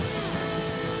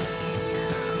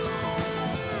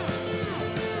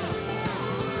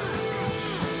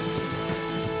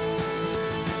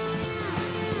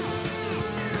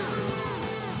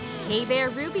Hey there,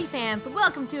 Ruby fans!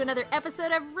 Welcome to another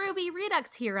episode of Ruby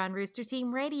Redux here on Rooster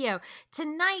Team Radio.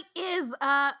 Tonight is,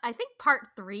 I think, part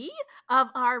 3 of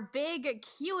our big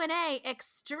Q&A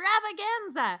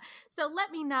extravaganza. So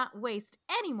let me not waste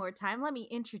any more time. Let me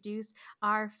introduce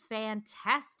our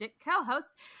fantastic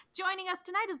co-host. Joining us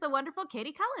tonight is the wonderful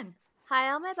Katie Cullen.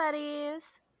 Hi, all my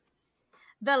buddies.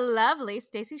 The lovely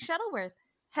Stacey Shuttleworth.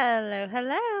 Hello,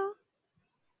 hello.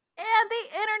 And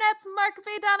the internet's Mark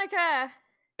B. Donica.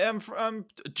 I'm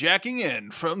jacking in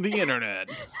from the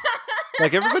internet.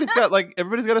 everybody's got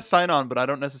to sign on, but I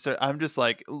don't necessarily. I'm just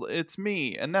like, it's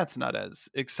me, and that's not as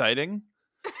exciting.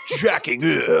 Jacking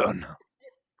in.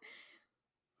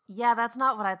 Yeah, that's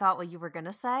not what I thought you were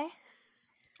gonna say.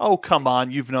 Oh, come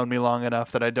on! You've known me long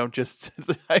enough that I don't just.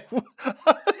 Why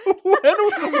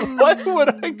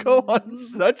would I go on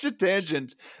such a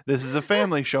tangent? This is a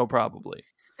family show, probably.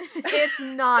 It's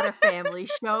not a family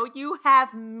show. You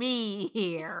have me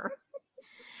here.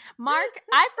 Mark,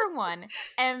 I, for one,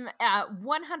 am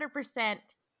 100%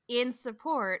 in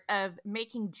support of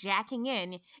making jacking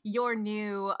in your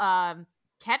new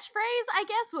catchphrase, I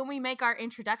guess, when we make our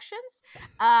introductions.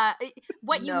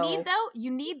 What you need, though,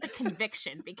 you need the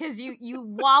conviction, because you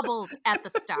wobbled at the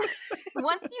start.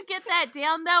 Once you get that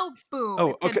down, though, boom.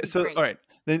 Oh, okay. So, great. all right.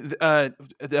 Give me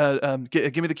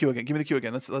the cue again. Give me the cue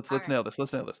again. Let's right. nail this.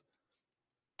 Let's nail this.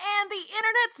 And the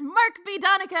internet's Mark B.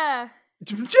 Donica.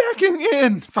 Jacking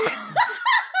in.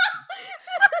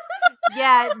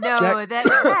 Yeah, no, that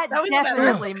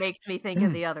definitely better. makes me think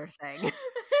of the other thing.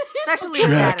 Especially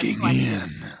jacking that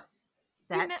in.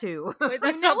 That too. Wait,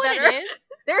 that's You know not what better. it is?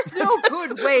 There's no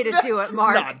good way to do it,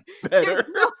 Mark. Not better. There's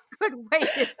no good way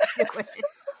to do it.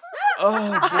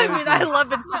 Oh, I mean, I boy.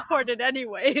 love and support it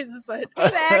anyways, but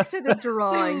Back to the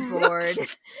drawing board.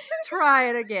 Try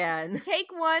it again.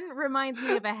 Take one reminds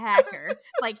me of a hacker.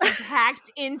 Like, he's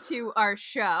hacked into our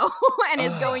show and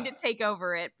is going to take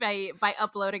over it by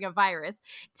uploading a virus.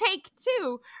 Take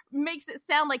two makes it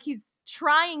sound like he's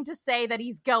trying to say that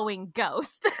he's going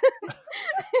ghost.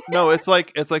 No, it's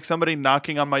like somebody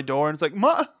knocking on my door and it's like,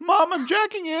 Mom, I'm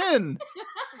jacking in.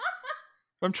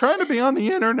 I'm trying to be on the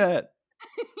internet.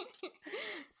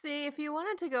 See, if you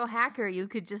wanted to go hacker, you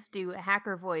could just do a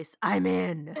hacker voice. I'm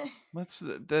in. What's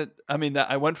that? I mean,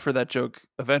 I went for that joke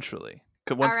eventually.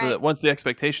 Once All right. once the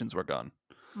expectations were gone.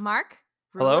 Mark,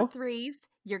 rule Hello? of threes,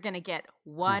 you're going to get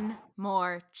one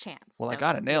more chance. Well, I So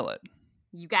gotta nail it.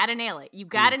 You got to nail it. You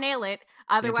got to nail it.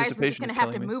 Otherwise, we're just anticipation going is to have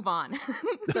to killing me. move on.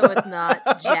 So it's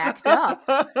not jacked up.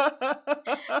 Either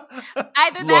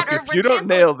that Look, or if we're you don't canceling-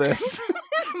 nail this,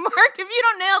 Mark, if you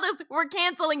don't nail this, we're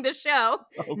canceling the show.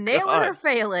 oh, Nail God. it or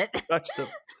fail it.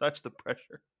 Such the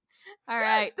pressure. All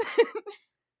right.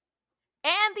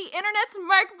 And the internet's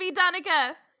Mark B.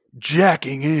 Donica.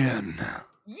 Jacking in.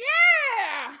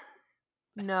 Yeah!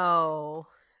 No.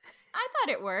 I thought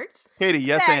it worked. Katie,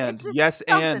 yes Yeah, and it's just yes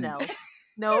something and else.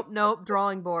 Nope.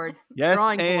 Drawing board. yes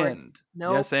Drawing board. and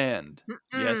Nope. yes and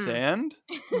yes Mm-mm. and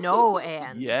No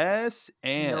and. yes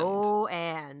and. No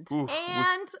and. Oof,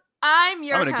 And I'm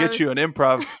your I'm gonna host. get you an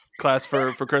improv class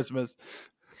for Christmas.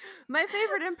 My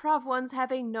favorite improv ones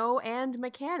have a no and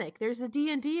mechanic. There's a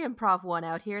D&D improv one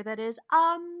out here that is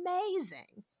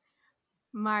amazing.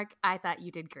 Mark, I thought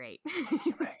you did great.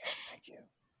 Thank you.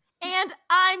 And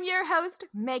I'm your host,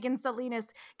 Megan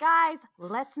Salinas. Guys,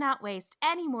 let's not waste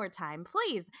any more time.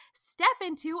 Please step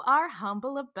into our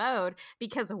humble abode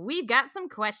because we've got some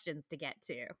questions to get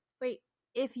to. Wait,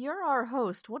 if you're our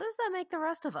host, what does that make the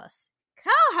rest of us?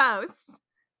 Co-hosts!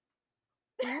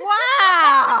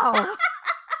 Wow!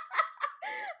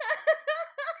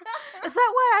 Is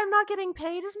that why I'm not getting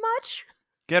paid as much?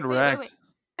 Get Wait, wrecked. wait.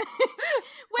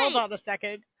 hold Wait, on a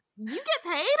second. you get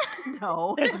paid?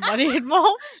 No. There's money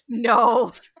involved.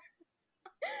 No.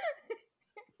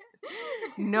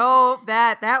 No,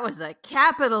 that was a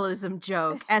capitalism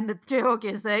joke. And the joke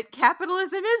is that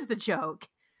capitalism is the joke.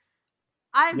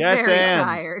 I'm Yes, very and.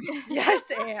 tired. Yes,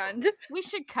 and We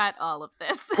should cut all of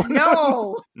this.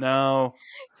 No. No.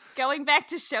 Going back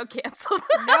to show canceled.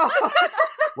 No.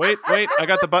 Wait. I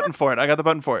got the button for it.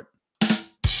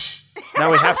 Now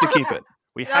we have to keep it.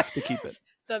 We have to keep it.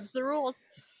 them's the rules.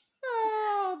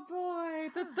 Oh boy.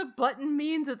 The button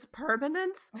means it's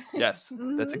permanent. Yes.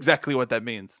 That's exactly what that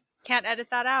means. Can't edit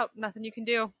that out. Nothing you can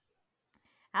do.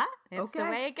 It's the Okay.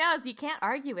 way it goes. You can't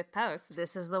argue with post.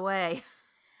 This is the way.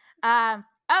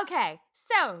 Okay,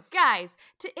 so guys,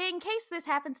 in case this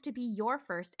happens to be your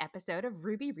first episode of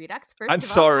Ruby Redux, first I'm of all,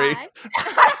 sorry. hi.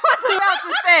 I was about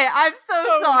to say, I'm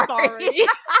so sorry.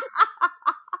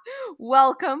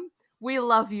 Welcome. We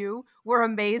love you. We're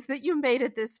amazed that you made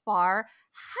it this far.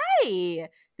 Hey,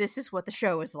 this is what the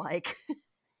show is like.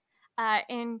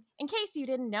 In case you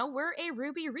didn't know, we're a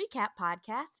RWBY recap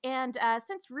podcast, and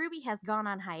since RWBY has gone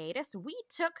on hiatus, we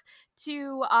took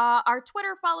to our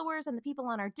Twitter followers and the people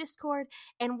on our Discord,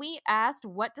 and we asked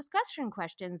what discussion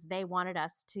questions they wanted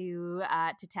us to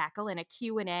tackle in a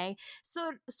Q&A,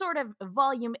 sort of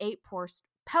Volume 8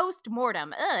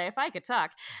 post-mortem, if I could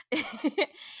talk.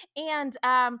 And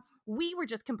we were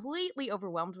just completely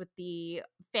overwhelmed with the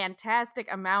fantastic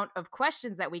amount of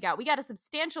questions that we got. We got a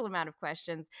substantial amount of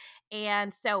questions,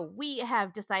 and so we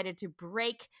have decided to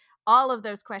break all of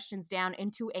those questions down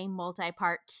into a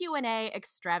multi-part Q&A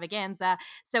extravaganza.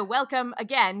 So welcome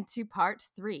again to part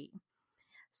 3.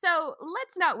 So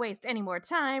let's not waste any more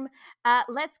time.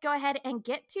 Let's go ahead and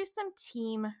get to some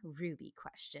Team RWBY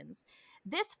questions.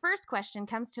 This first question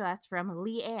comes to us from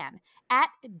Leanne at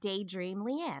Daydream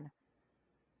Leanne.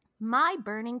 My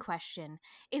burning question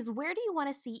is, where do you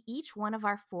want to see each one of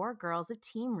our 4 girls of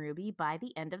Team RWBY by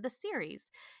the end of the series?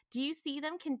 Do you see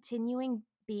them continuing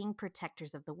being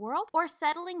protectors of the world or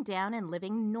settling down and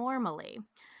living normally?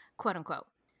 Quote unquote.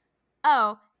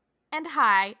 Oh, and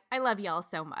hi, I love y'all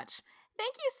so much.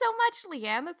 Thank you so much,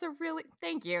 Leanne.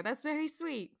 Thank you. That's very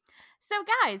sweet. So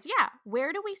guys, yeah,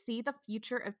 where do we see the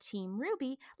future of Team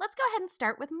RWBY? Let's go ahead and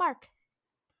start with Mark.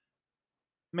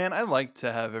 Man, I like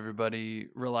to have everybody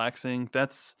relaxing.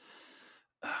 That's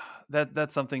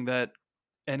something that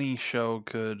any show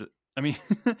could. I mean,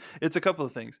 it's a couple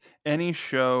of things. Any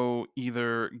show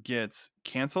either gets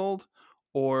canceled,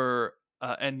 or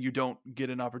and you don't get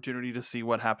an opportunity to see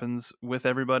what happens with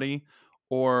everybody,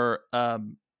 or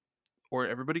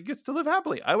everybody gets to live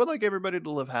happily. I would like everybody to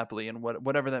live happily, and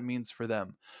whatever that means for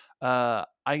them.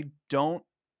 I don't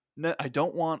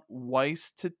want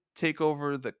Weiss to take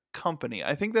over the company.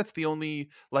 I think that's the only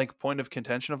point of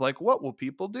contention of what will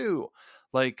people do?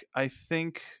 I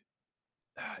think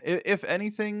if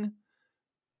anything,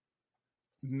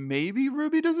 maybe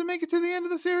RWBY doesn't make it to the end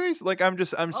of the series.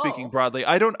 I'm speaking broadly.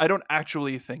 I don't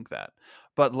actually think that.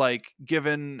 But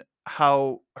given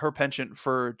how her penchant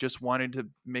for just wanting to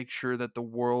make sure that the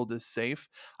world is safe,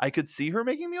 I could see her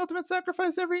making the ultimate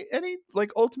sacrifice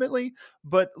ultimately,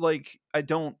 but I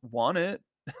don't want it.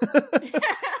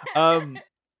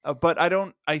 But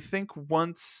I think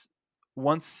once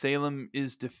Salem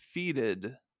is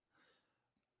defeated,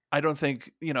 I don't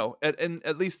think,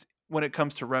 at least when it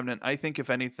comes to Remnant, I think if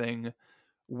anything,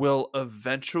 we'll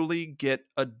eventually get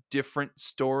a different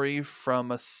story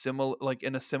from a similar,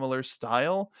 in a similar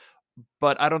style,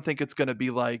 but I don't think it's going to be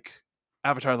like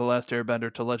Avatar: The Last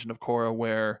Airbender to Legend of Korra,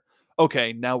 where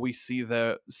okay, now we see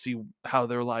how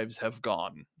their lives have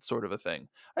gone, sort of a thing.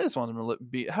 I just want them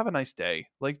to have a nice day,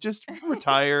 just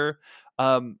retire.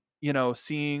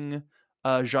 Seeing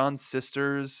Jean's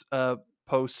sisters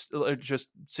post, just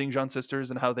seeing Jean's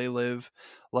sisters and how they live,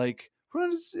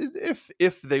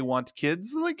 if they want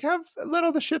kids, let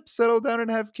all the ships settle down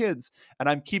and have kids. And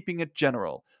I'm keeping it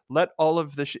general. Let all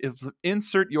of the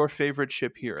insert your favorite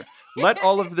ship here. Let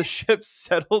all of the ships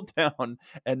settle down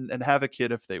and have a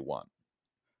kid if they want.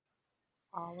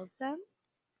 All of them?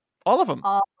 All of them.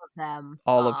 All of them.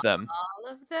 All of them. All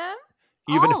of them?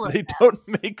 Even if they don't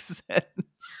make sense.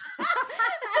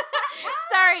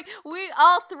 Sorry,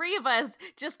 all 3 of us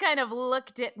just kind of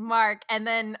looked at Mark and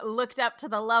then looked up to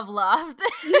the Love Loft.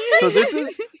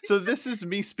 So this is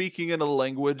me speaking in a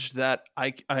language that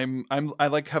I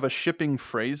have a shipping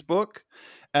phrase book,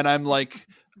 and I'm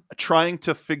trying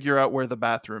to figure out where the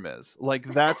bathroom is.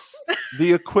 That's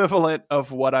the equivalent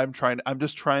of what I'm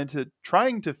just trying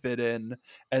to fit in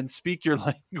and speak your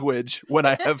language when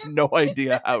I have no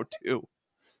idea how to.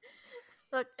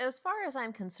 Look, as far as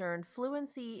I'm concerned,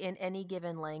 fluency in any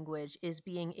given language is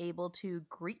being able to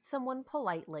greet someone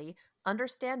politely,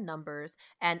 understand numbers,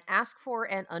 and ask for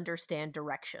and understand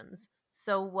directions.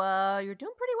 So, you're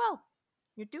doing pretty well.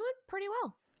 You're doing pretty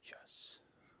well. Yes.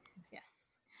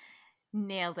 Yes.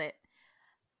 Nailed it.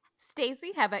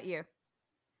 Stacey, how about you?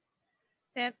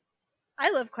 Man,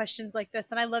 I love questions like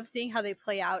this, and I love seeing how they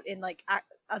play out in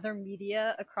other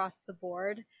media across the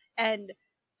board. And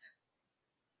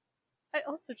I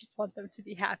also just want them to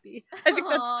be happy. I think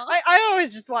I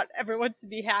always just want everyone to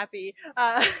be happy.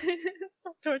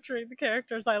 Stop torturing the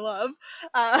characters I love.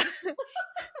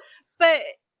 But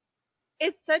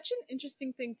it's such an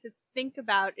interesting thing to think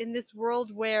about in this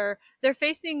world where they're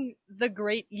facing the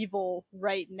great evil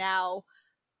right now.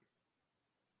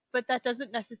 But that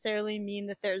doesn't necessarily mean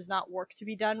that there's not work to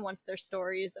be done once their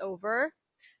story is over.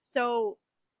 So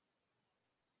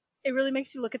it really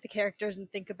makes you look at the characters and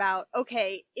think about,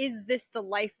 okay, is this the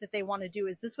life that they want to do?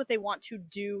 Is this what they want to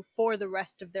do for the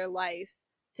rest of their life,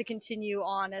 to continue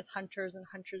on as hunters and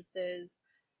huntresses?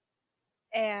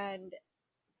 And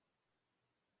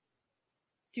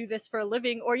do this for a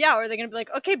living, or are they gonna be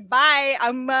like, okay, bye,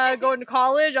 I'm going to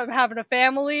college, I'm having a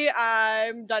family,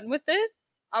 I'm done with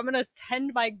this, I'm gonna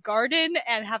tend my garden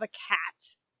and have a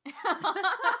cat.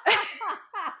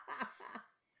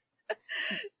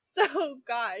 So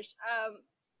gosh,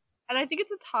 and I think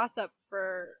it's a toss up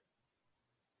for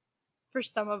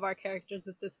some of our characters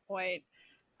at this point.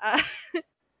 I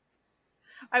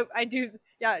do,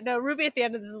 no, Ruby at the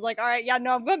end of this is like, all right, I'm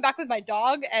going back with my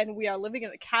dog, and we are living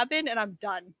in a cabin, and I'm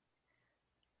done.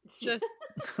 Just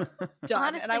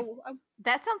done. Honestly, and I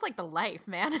that sounds like the life,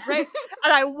 man. Right?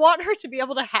 And I want her to be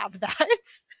able to have that.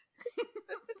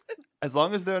 As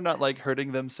long as they're not like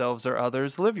hurting themselves or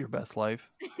others, live your best life.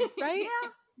 Right?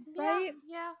 Right?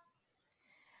 Yeah.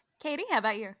 Katie, how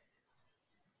about you?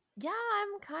 Yeah,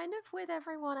 I'm kind of with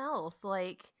everyone else.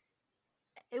 Like,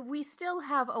 we still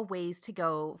have a ways to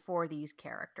go for these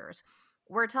characters.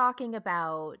 We're talking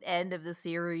about end of the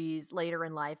series, later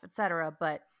in life, etc.,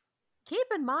 but keep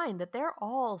in mind that they're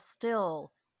all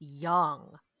still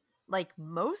young. Like,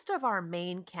 most of our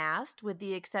main cast, with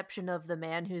the exception of the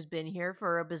man who's been here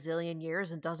for a bazillion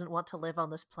years and doesn't want to live on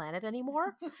this planet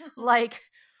anymore, like,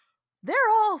 they're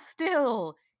all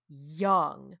still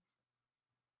young.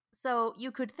 So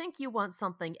you could think you want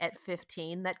something at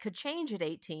 15 that could change at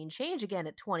 18, change again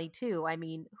at 22. I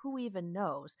mean, who even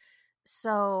knows?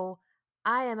 So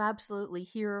I am absolutely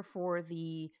here for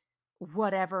the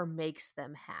whatever makes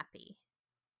them happy.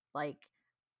 Like,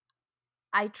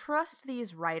 I trust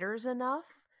these writers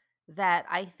enough that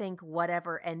I think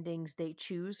whatever endings they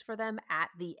choose for them at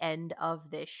the end of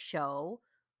this show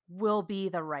will be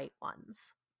the right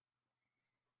ones.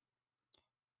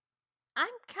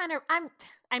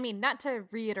 I mean, not to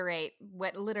reiterate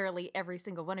what literally every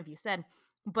single one of you said,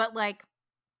 but like,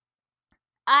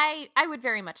 I would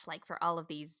very much like for all of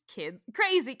these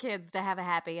crazy kids to have a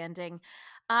happy ending.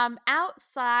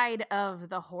 Outside of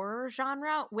the horror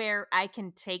genre, where I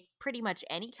can take pretty much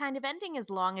any kind of ending as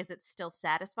long as it's still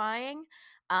satisfying,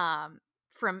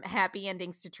 from happy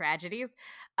endings to tragedies.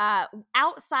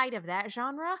 Outside of that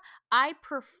genre, I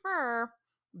prefer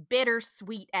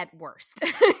bittersweet at worst.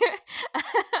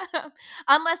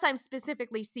 Unless I'm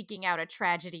specifically seeking out a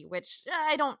tragedy, which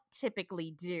I don't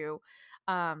typically do.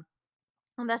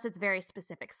 Unless it's very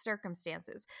specific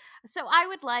circumstances. So I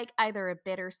would like either a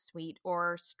bittersweet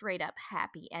or straight up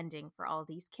happy ending for all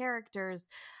these characters.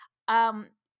 I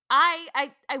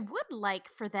would like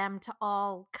for them to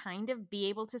all kind of be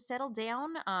able to settle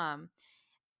down,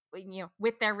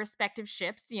 with their respective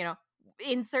ships,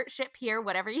 insert ship here,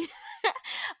 whatever you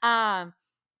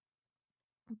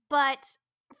but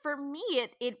for me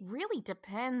it really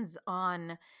depends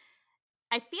on.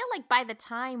 I feel like by the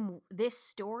time this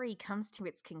story comes to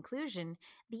its conclusion,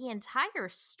 the entire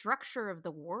structure of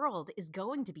the world is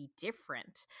going to be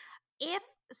different. If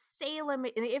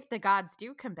the gods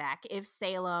do come back, if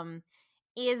Salem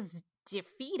is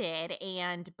defeated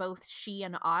and both she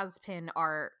and Ozpin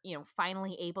are,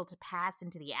 finally able to pass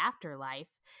into the afterlife,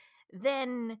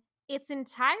 then it's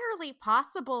entirely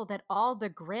possible that all the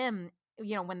Grimm,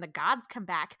 when the gods come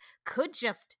back, could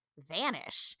just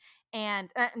vanish. And,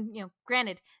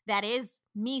 granted, that is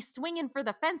me swinging for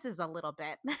the fences a little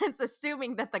bit. That's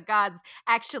assuming that the gods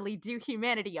actually do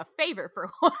humanity a favor for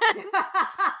once.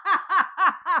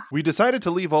 We decided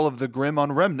to leave all of the Grimm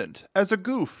on Remnant as a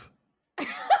goof.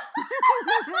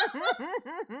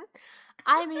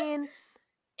 I mean,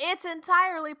 it's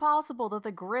entirely possible that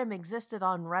the Grimm existed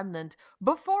on Remnant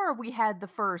before we had the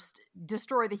first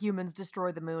destroy the humans,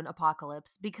 destroy the moon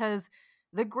apocalypse, because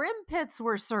the Grimm pits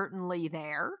were certainly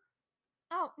there.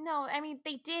 Oh, no, I mean,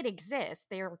 they did exist.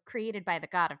 They were created by the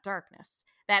god of darkness.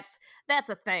 That's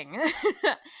a thing.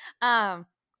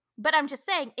 But I'm just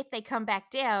saying, if they come back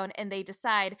down and they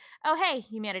decide, oh, hey,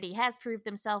 humanity has proved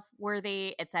themselves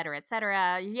worthy, etc.,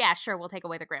 yeah, sure, we'll take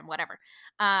away the Grimm, whatever.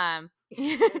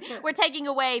 We're taking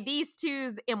away these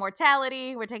two's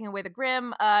immortality. We're taking away the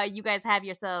Grimm. You guys have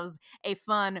yourselves a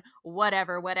fun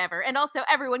whatever. And also,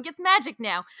 everyone gets magic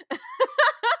now.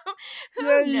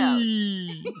 Who knows?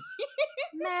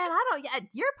 Man,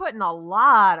 you're putting a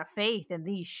lot of faith in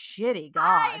these shitty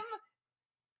gods. I'm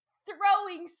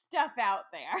throwing stuff out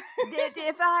there.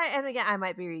 And again, I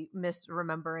might be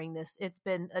misremembering this. It's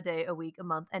been a day, a week, a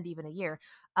month, and even a year.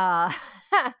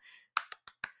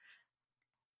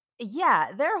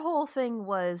 Yeah, their whole thing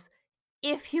was,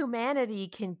 if humanity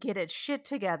can get its shit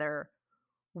together,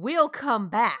 we'll come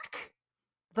back.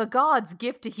 The gods'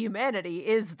 gift to humanity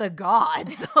is the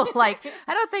gods. I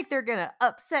don't think they're gonna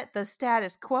upset the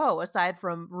status quo, aside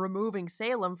from removing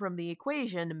Salem from the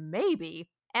equation, maybe,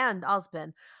 and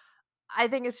Ozpin. I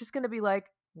think it's just gonna be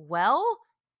like, well,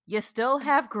 you still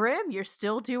have Grimm, you're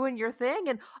still doing your thing,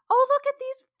 and oh, look at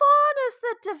these faunas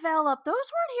that developed. Those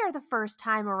weren't here the first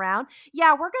time around.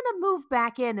 Yeah, we're gonna move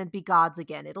back in and be gods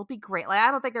again. It'll be great. Like,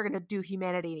 I don't think they're gonna do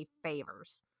humanity any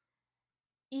favors.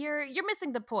 You're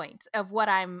missing the point of what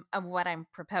I'm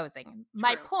proposing.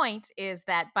 My True. point is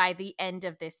that by the end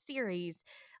of this series,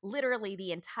 literally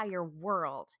the entire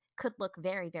world could look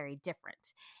very, very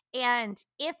different. And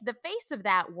if the face of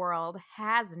that world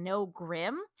has no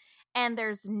Grimm and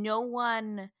there's no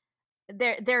one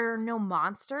there are no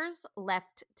monsters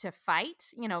left to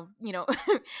fight,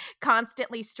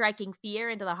 constantly striking fear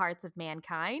into the hearts of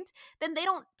mankind, then they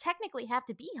don't technically have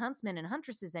to be huntsmen and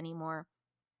huntresses anymore.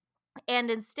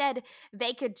 And instead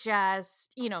they could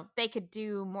just they could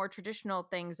do more traditional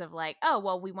things of like, oh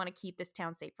well, we want to keep this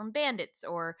town safe from bandits,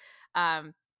 or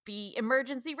be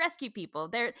emergency rescue people.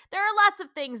 There are lots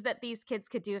of things that these kids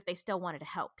could do if they still wanted to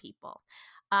help people,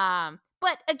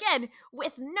 but again,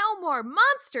 with no more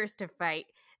monsters to fight,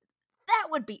 that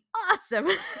would be awesome.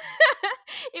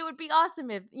 It would be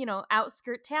awesome if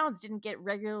outskirt towns didn't get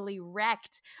regularly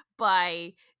wrecked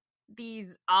by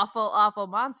these awful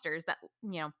monsters that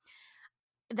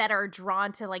are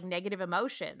drawn to like negative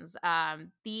emotions.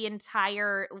 The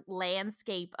entire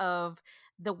landscape of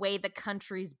the way the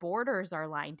country's borders are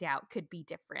lined out could be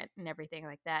different and everything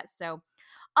like that. So,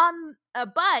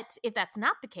 but if that's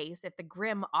not the case, if the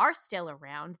Grimm are still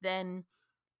around, then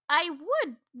I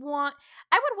would want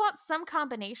some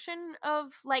combination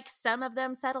of like some of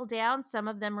them settle down, some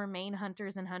of them remain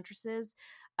hunters and huntresses,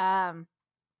 and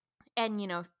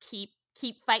keep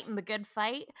fighting the good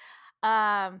fight.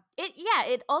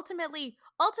 It ultimately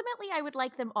I would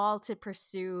like them all to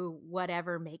pursue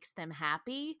whatever makes them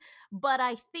happy, but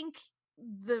I think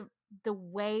the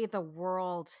way the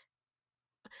world,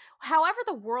 however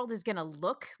the world is going to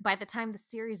look by the time the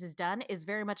series is done, is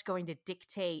very much going to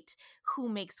dictate who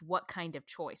makes what kind of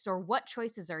choice, or what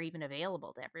choices are even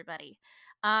available to everybody.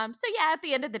 So yeah, at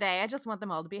the end of the day, I just want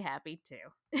them all to be happy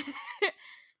too.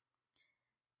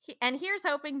 And here's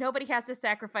hoping nobody has to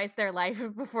sacrifice their life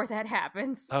before that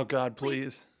happens. Oh God,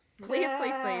 please. Please.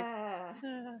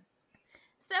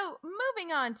 So,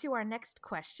 moving on to our next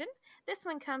question. This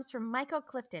one comes from Michael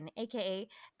Clifton, aka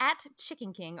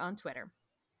 @ChickenKing on Twitter.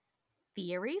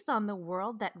 Theories on the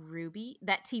world that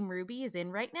Team RWBY is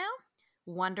in right now?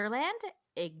 Wonderland,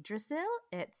 Yggdrasil,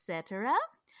 etc.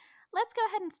 Let's go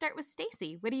ahead and start with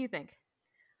Stacy. What do you think?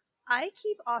 I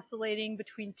keep oscillating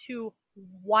between two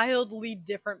wildly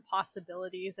different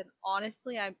possibilities, and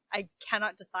honestly, I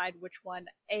cannot decide which one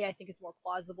I think is more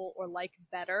plausible or like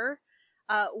better.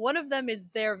 One of them is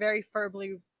they're very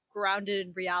firmly grounded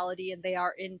in reality, and they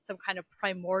are in some kind of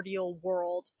primordial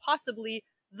world, possibly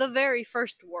the very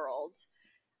first world,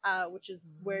 which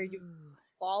is where you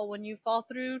fall when you fall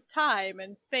through time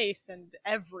and space and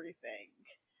everything.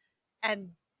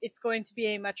 And it's going to be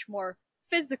a much more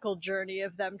physical journey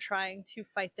of them trying to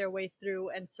fight their way through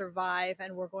and survive,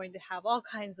 and we're going to have all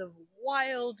kinds of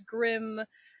wild, grim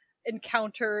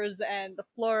encounters, and the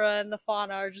flora and the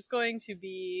fauna are just going to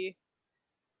be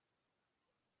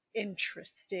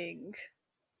interesting.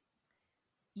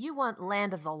 You want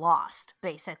Land of the Lost,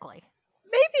 basically.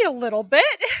 Maybe a little bit.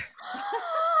 Yay!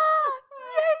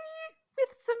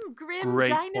 With some grim Great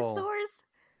dinosaurs. pull.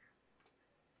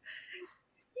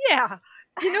 Yeah.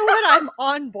 You know what? I'm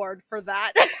on board for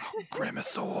that.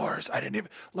 Grimmosaurs. I didn't even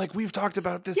we've talked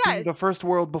about this Yes. being the first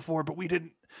world before, but we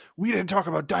didn't talk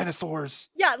about dinosaurs.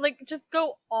 Yeah, just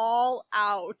go all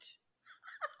out.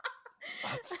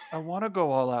 I want to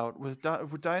go all out with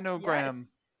Dinogram.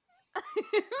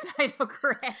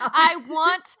 Dinogram. I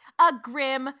want a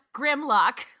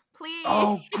Grimlock, please.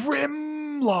 Oh,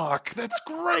 Grimlock. That's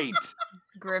great.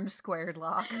 Grim squared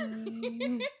lock.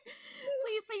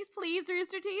 Please,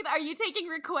 Rooster Teeth, are you taking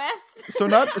requests? So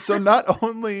not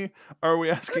only are we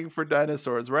asking for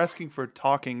dinosaurs, we're asking for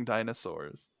talking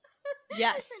dinosaurs.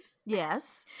 Yes.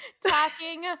 Yes.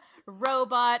 Talking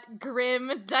robot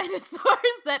grim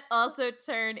dinosaurs that also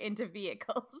turn into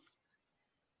vehicles.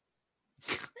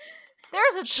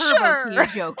 There's a Turbo Sure. Team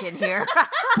joke in here.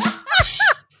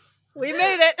 We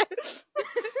made it.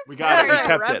 We got it. We Alright,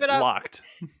 kept wrap it it up. locked.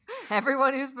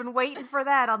 Everyone who's been waiting for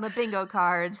that on the bingo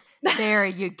cards, there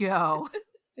you go.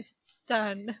 It's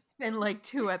done. It's been like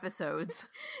 2 episodes.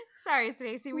 Sorry,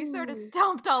 Stacey, we sort of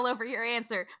stomped all over your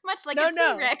answer, much like No, a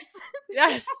no. T-Rex.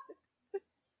 Yes.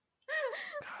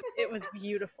 It was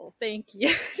beautiful. Thank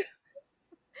you.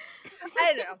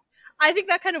 I don't know. I think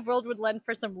that kind of world would lend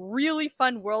for some really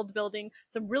fun world building,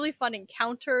 some really fun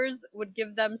encounters, would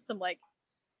give them some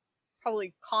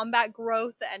probably combat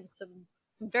growth and some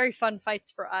very fun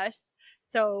fights for us.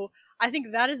 So I think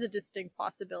that is a distinct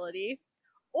possibility.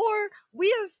 or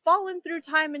we have fallen through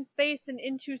time and space and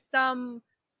into some,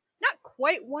 not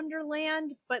quite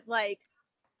Wonderland, but like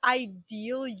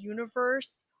ideal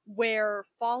universe where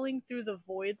falling through the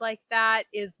void like that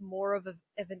is more of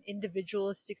an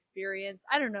individualist experience.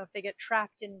 I don't know if they get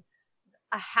trapped in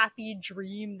a happy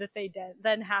dream that they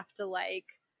then have to like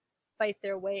fight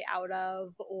their way out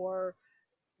of, or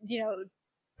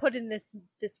put in this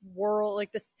world,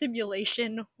 like the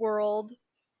simulation world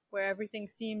where everything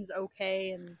seems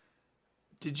okay. And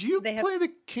did you play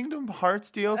the Kingdom Hearts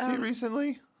DLC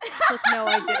recently? Look, no,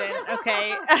 I didn't.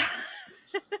 Okay.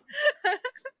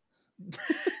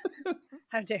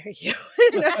 How dare you?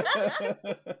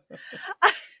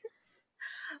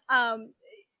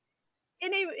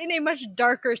 In a much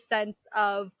darker sense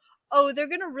of, they're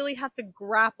gonna really have to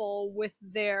grapple with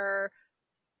their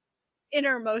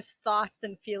innermost thoughts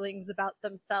and feelings about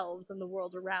themselves and the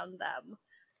world around them.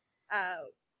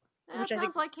 That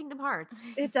sounds like Kingdom Hearts.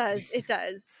 It does.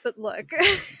 But look.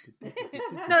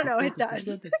 No, it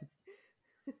does.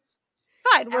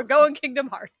 Fine, we're going Kingdom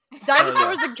Hearts.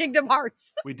 Dinosaurs and Kingdom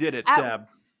Hearts. We did it, Dab.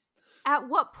 At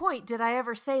what point did I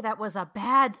ever say that was a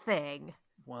bad thing?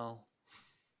 Well,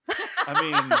 I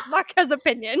mean... Mark has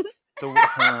opinions. Look,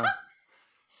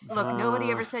 nobody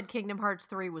ever said Kingdom Hearts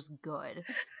 3 was good.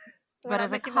 But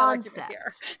as a concept...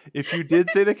 If you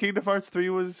did say that Kingdom Hearts 3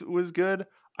 was good,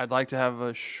 I'd like to have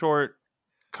a short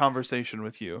conversation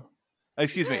with you.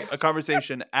 Excuse me, a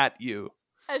conversation at you.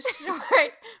 A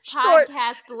short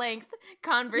podcast length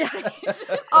conversation. Yeah.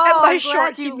 I'm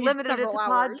glad you limited it to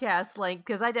podcast length,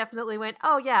 because I definitely went,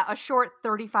 a short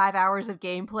 35 hours of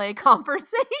gameplay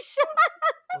conversation.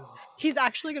 He's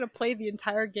actually going to play the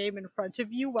entire game in front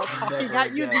of you while talking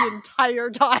at you the entire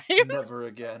time. Never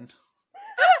again.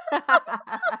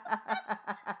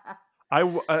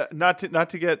 Not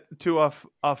to get too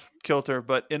off kilter,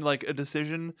 but in like a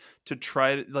decision to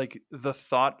try, like the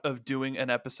thought of doing an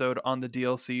episode on the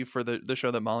DLC for the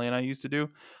show that Molly and I used to do,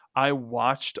 I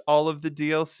watched all of the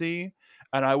DLC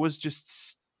and I was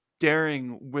just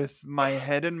staring with my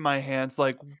head in my hands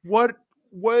like, what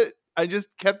I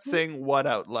just kept saying what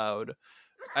out loud,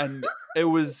 and it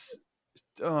was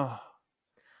I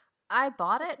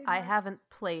bought it. I haven't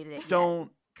played it yet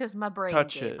because my brain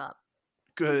gave up.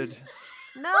 Good.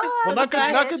 No, well, not good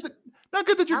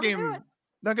that your game,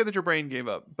 not good that your brain gave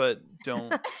up, but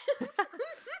don't.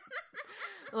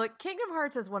 Look, Kingdom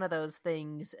Hearts is one of those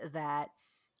things that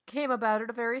came about at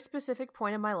a very specific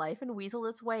point in my life and weaseled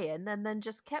its way in, and then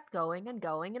just kept going and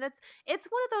going. And it's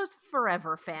one of those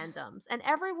forever fandoms, and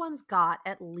everyone's got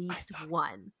at least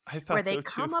one where they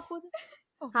come up with it.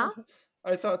 Huh?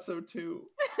 I thought so too.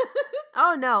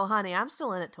 Oh no, honey, I'm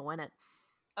still in it to win it.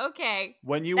 Okay.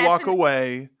 When you walk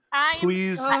away,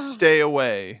 please stay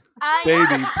away.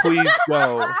 Baby, please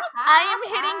go. I am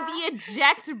hitting the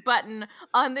eject button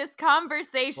on this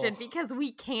conversation because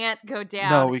we can't go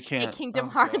down we can't. a Kingdom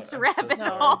Hearts rabbit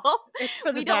hole. It's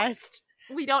for the best.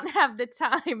 We don't have the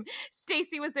time.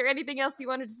 Stacey, was there anything else you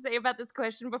wanted to say about this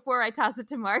question before I toss it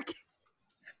to Mark?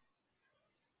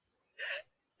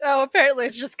 Oh, apparently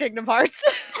it's just Kingdom Hearts.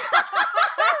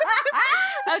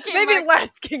 Okay, maybe Mark.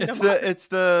 less Kingdom Hearts. It's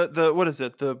the what is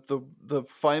it? The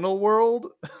final world?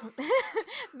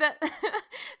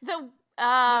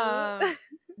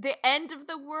 The end of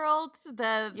the world.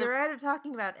 You're either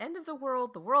talking about end of the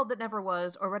world that never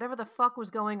was, or whatever the fuck was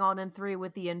going on in 3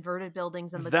 with the inverted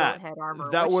buildings and the goat head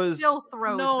armor. That was still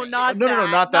throws me. No, not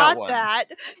that one.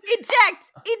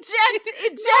 Eject!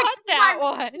 Not that Mark,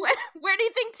 one. Where do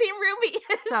you think Team Ruby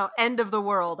is? So end of the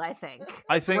world, I think.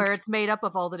 Where it's made up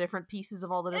of all the different pieces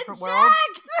of all the different worlds.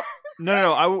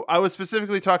 No. I was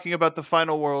specifically talking about the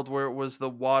final world where it was the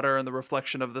water and the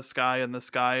reflection of the sky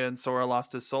and Sora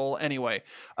lost his soul. Anyway,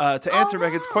 to answer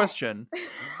Megan's question,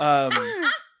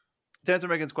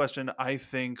 I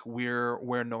think we're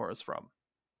where Nora's from.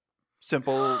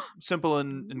 Simple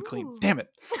and clean. Damn it.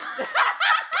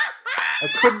 I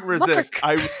couldn't resist.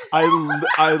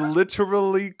 I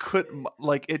literally couldn't,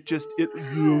 like, it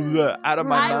out of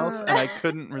my mouth, and I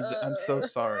couldn't resist. I'm so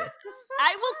sorry.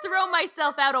 I will throw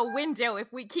myself out a window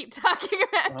if we keep talking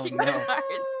about Kingdom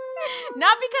Hearts.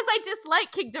 Not because I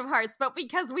dislike Kingdom Hearts, but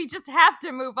because we just have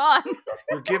to move on.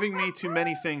 You're giving me too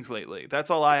many things lately.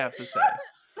 That's all I have to say.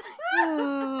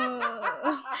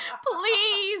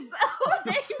 Please.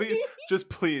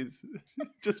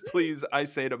 Please, I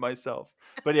say to myself.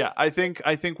 But yeah, I think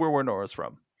we're where Nora's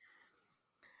from.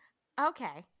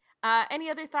 Okay.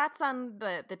 Any other thoughts on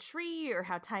the tree or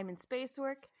how time and space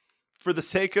work? For the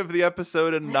sake of the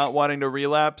episode and not wanting to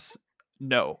relapse,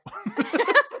 no.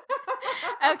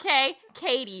 Okay,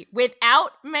 Katie,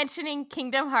 without mentioning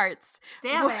Kingdom Hearts,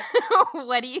 Damn it.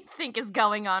 what do you think is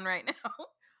going on right now?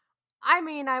 I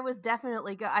mean, I was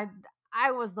definitely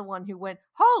I was the one who went,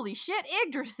 holy shit,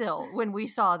 Yggdrasil, when we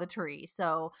saw the tree.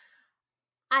 So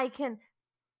I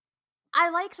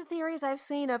like the theories I've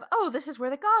seen of, oh, this is where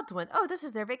the gods went. Oh, this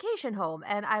is their vacation home.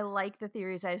 And I like the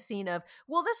theories I've seen of,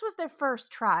 well, this was their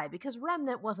first try because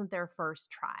Remnant wasn't their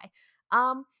first try.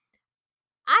 I'm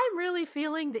really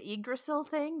feeling the Yggdrasil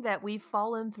thing, that we've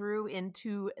fallen through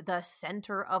into the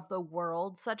center of the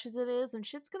world, such as it is, and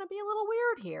shit's gonna be a little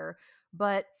weird here.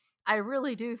 But I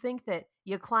really do think that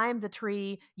you climb the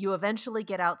tree, you eventually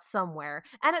get out somewhere,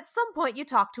 and at some point you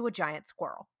talk to a giant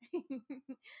squirrel.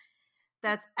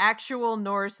 That's actual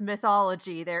Norse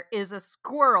mythology. There is a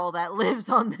squirrel that lives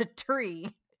on the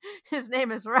tree. His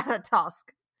name is Ratatosk.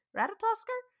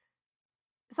 Ratatosker?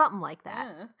 Something like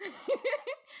that.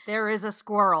 There is a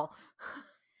squirrel.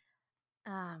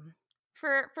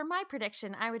 For my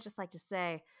prediction, I would just like to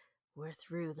say, we're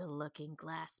through the looking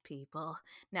glass, people.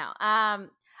 Now,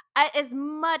 as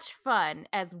much fun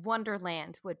as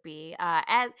Wonderland would be,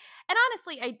 and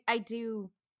honestly, I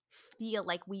do feel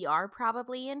like we are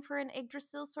probably in for an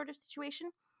Yggdrasil sort of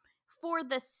situation. For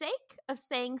the sake of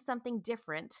saying something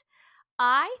different,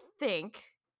 I think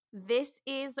this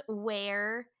is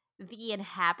where the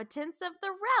inhabitants of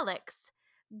the relics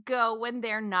go when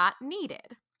they're not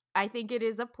needed. I think it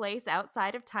is a place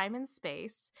outside of time and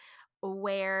space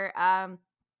where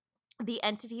the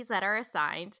entities that are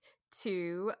assigned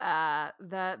to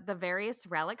the various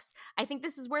relics, I think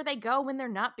this is where they go when they're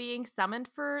not being summoned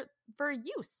for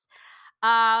use.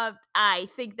 I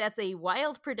think that's a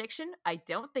wild prediction. I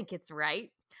don't think it's right.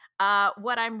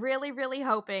 What I'm really, really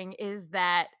hoping is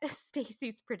that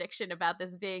Stacy's prediction about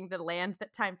this being the land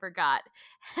that time forgot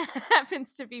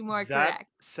happens to be more That correct.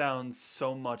 sounds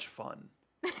so much fun.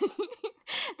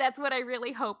 That's what I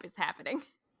really hope is happening.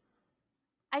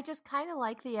 I just kind of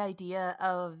like the idea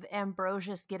of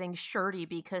Ambrosius getting shirty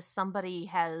because somebody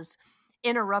has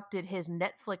interrupted his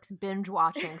Netflix binge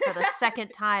watching for the second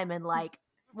time in like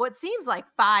what seems like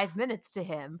 5 minutes to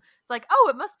him. It's like, oh,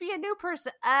 it must be a new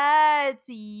person. It's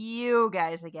you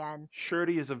guys again.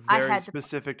 Shirty is a very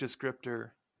specific descriptor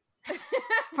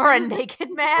for a naked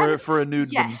man. For a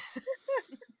nude one. Yes.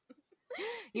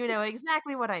 You know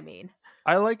exactly what I mean.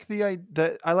 I like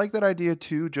that idea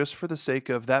too, just for the sake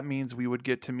of that means we would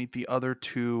get to meet the other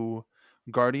two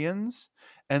guardians,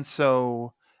 and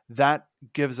so that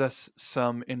gives us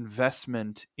some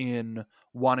investment in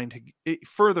wanting to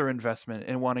further investment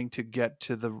in wanting to get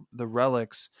to the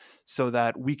relics so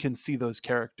that we can see those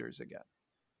characters again.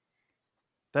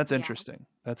 That's interesting.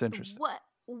 That's interesting.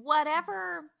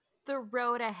 Whatever the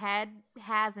road ahead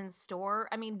has in store,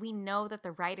 I mean, we know that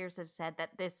the writers have said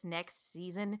that this next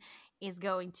season is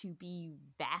going to be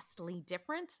vastly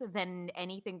different than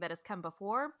anything that has come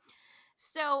before.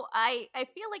 So I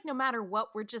feel like no matter what,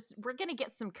 we're gonna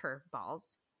get some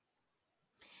curveballs.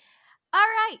 All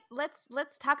right,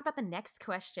 let's talk about the next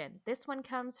question. This one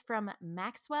comes from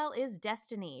Maxwell is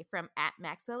Destiny, from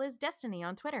 @MaxwellIsDestiny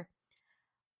on Twitter.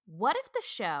 What if the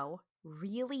show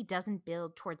really doesn't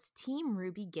build towards Team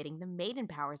Ruby getting the maiden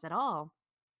powers at all,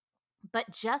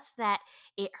 but just that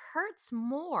it hurts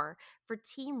more for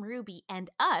Team Ruby and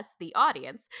us, the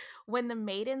audience, when the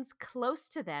maidens close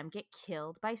to them get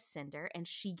killed by Cinder and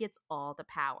she gets all the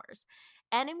powers?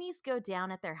 Enemies go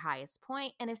down at their highest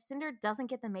point, and if Cinder doesn't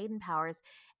get the maiden powers,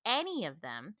 any of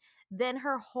them, then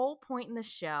her whole point in the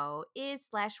show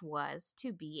was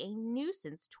to be a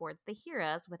nuisance towards the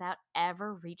heroes without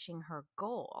ever reaching her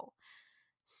goal.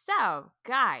 So,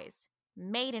 guys,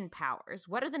 maiden powers.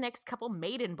 What are the next couple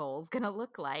maiden bowls gonna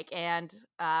look like? And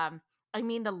I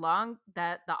mean,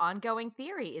 the ongoing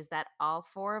theory is that all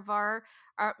 4 of our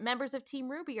members of Team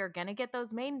Ruby are gonna get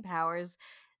those maiden powers.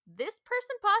 This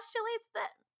person postulates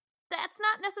that that's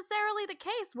not necessarily the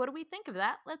case. What do we think of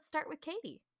that? Let's start with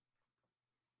Katie.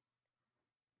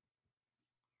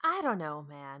 I don't know,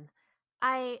 man.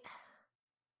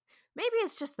 Maybe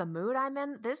it's just the mood I'm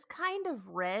in. This kind of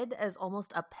read as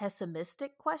almost a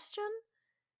pessimistic question.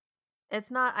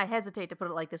 It's not, I hesitate to put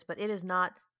it like this, but it is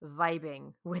not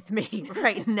vibing with me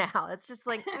right now. It's just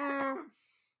like,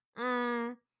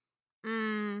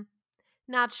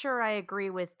 not sure I agree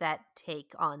with that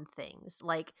take on things.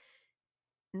 Like,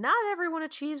 not everyone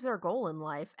achieves their goal in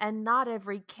life, and not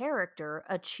every character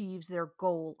achieves their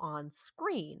goal on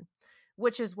screen,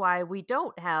 which is why we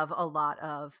don't have a lot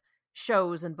of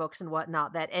shows and books and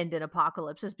whatnot that end in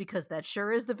apocalypses, because that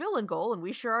sure is the villain goal, and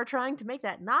we sure are trying to make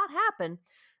that not happen.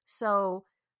 So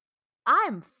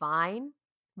I'm fine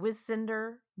with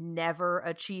Cinder never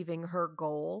achieving her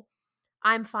goal.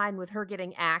 I'm fine with her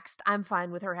getting axed. I'm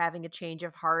fine with her having a change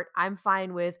of heart. I'm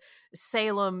fine with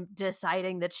Salem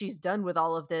deciding that she's done with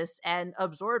all of this and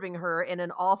absorbing her in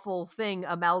an awful thing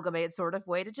amalgamate sort of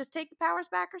way to just take the powers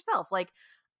back herself. Like,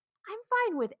 I'm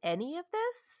fine with any of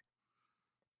this.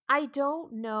 I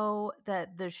don't know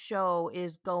that the show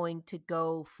is going to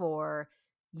go for,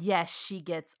 yes, she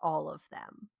gets all of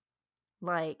them.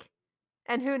 Like,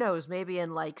 and who knows, maybe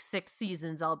in like 6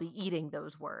 seasons I'll be eating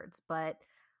those words, but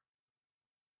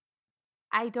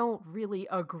I don't really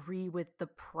agree with the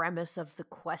premise of the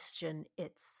question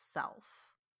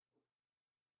itself.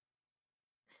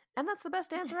 And that's the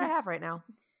best answer I have right now.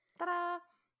 Ta-da!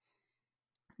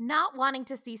 Not wanting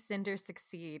to see Cinder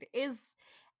succeed is,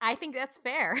 I think that's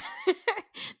fair.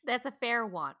 That's a fair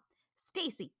want.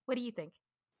 Stacy, what do you think?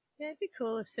 Yeah, it'd be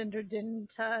cool if Cinder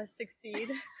didn't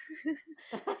succeed.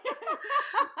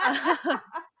 I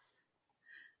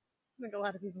think a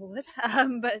lot of people would.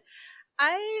 But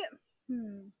I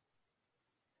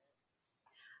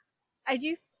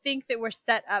do think that we're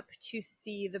set up to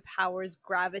see the powers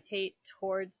gravitate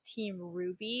towards Team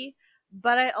RWBY,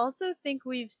 but I also think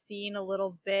we've seen a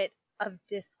little bit of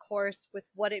discourse with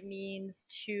what it means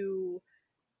to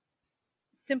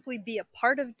simply be a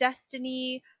part of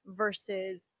destiny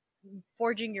versus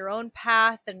forging your own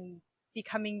path and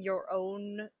becoming your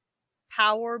own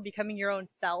power, becoming your own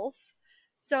self.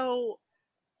 So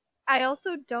I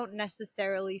also don't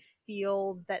necessarily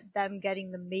feel that them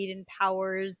getting the maiden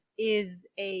powers is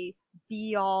a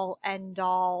be-all,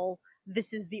 end-all,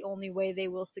 this is the only way they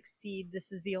will succeed,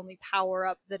 this is the only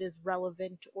power-up that is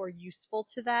relevant or useful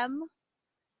to them.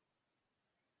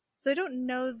 So I don't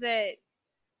know that,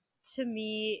 to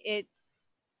me, it's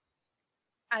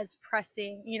as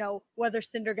pressing, whether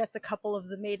Cinder gets a couple of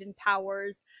the maiden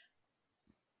powers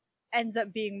ends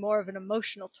up being more of an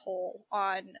emotional toll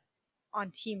on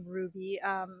Team RWBY,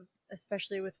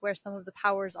 especially with where some of the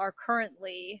powers are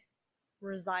currently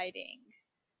residing.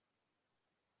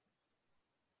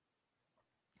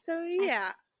 So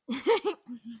yeah.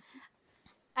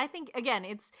 I think, again,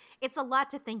 it's a lot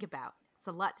to think about. It's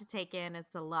a lot to take in.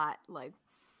 It's a lot like,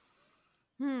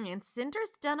 and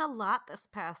Cinder's done a lot this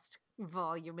past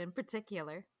volume in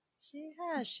particular. She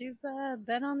has. She's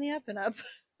been on the up and up.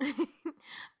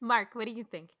 Mark, what do you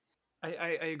think?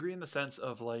 I agree in the sense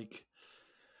of like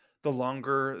the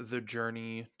longer the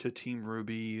journey to Team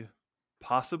RWBY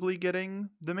possibly getting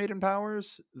the maiden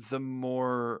powers, the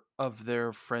more of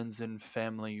their friends and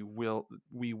family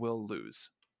we will lose.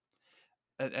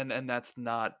 And that's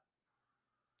not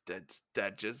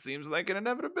that just seems like an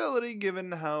inevitability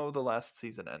given how the last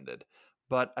season ended.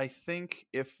 But I think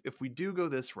if we do go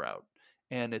this route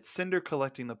and it's Cinder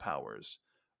collecting the powers,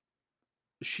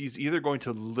 she's either going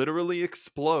to literally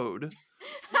explode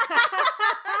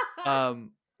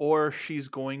or she's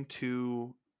going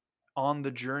to, on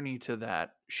the journey to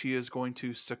that, she is going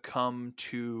to succumb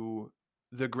to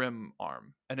the Grim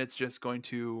arm, and it's just going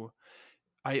to,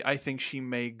 I think she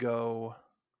may go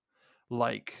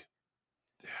like,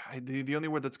 the only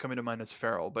word that's coming to mind is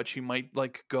feral, but she might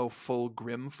like go full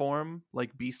Grim form,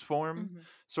 like beast form,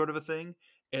 sort of a thing.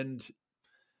 And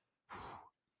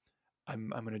I'm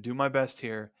going to do my best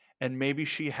here. And maybe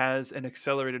she has an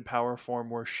accelerated power form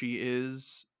where she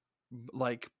is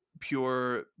like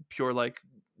pure like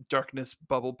darkness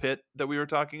bubble pit that we were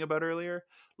talking about earlier.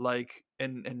 Like,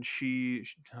 and she,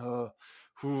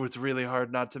 it's really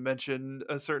hard not to mention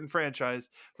a certain franchise,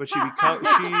 but she becomes.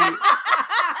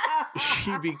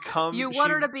 You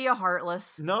want her to be a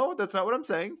Heartless? No, that's not what I'm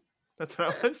saying. That's not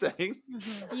what I'm saying.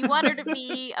 You want her to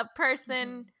be a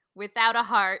person without a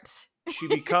heart. She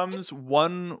becomes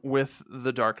one with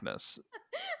the darkness.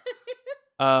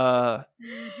 And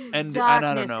Darkness I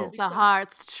don't know. is the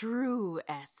heart's true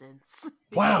essence.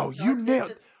 Wow, you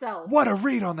nailed itself. What a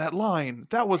read on that line.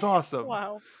 That was awesome.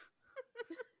 Wow.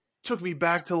 Took me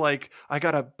back to like, I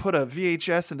gotta put a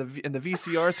VHS in the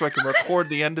VCR so I can record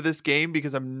the end of this game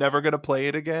because I'm never gonna play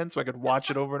it again, so I could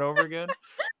watch it over and over again.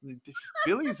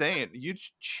 Billy Zane, you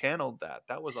channeled that.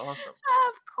 That was awesome.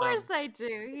 Of course I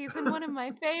do. He's in one of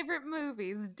my favorite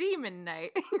movies, Demon Knight.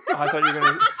 I thought you were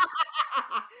gonna.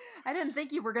 I didn't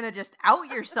think you were gonna just out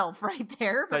yourself right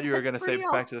there. I thought you were gonna say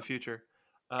Back to the Future.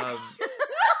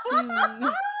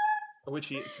 Which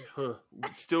he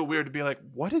still weird to be like,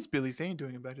 what is Billy Zane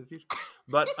doing in Back to the Future?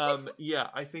 But yeah,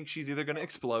 I think she's either going to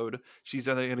explode, she's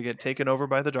either going to get taken over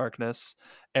by the darkness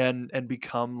and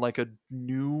become like a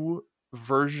new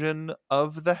version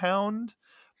of the Hound,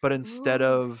 but instead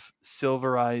of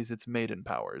Silver Eyes, it's maiden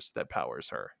powers that powers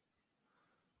her.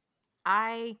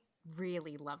 I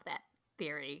really love that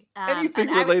theory. Anything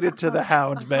related to the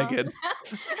Hound, Megan.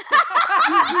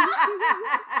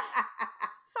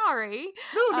 sorry.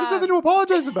 No, there's nothing to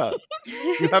apologize about.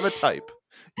 You have a type.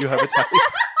 You have a type.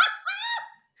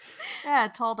 Yeah,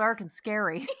 tall, dark, and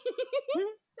scary.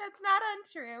 That's not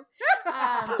untrue.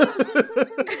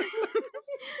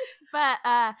 But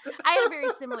I had a very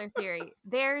similar theory.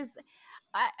 There's,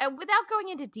 without going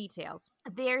into details,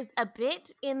 there's a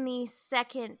bit in the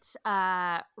second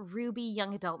Ruby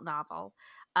young adult novel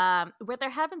where there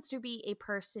happens to be a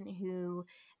person who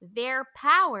their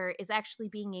power is actually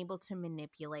being able to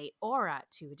manipulate aura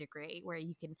to a degree, where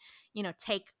you can,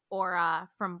 take aura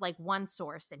from like one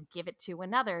source and give it to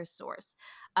another source.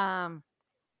 The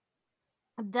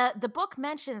book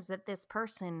mentions that this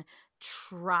person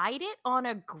tried it on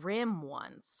a Grimm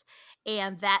once,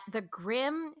 and that the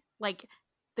Grimm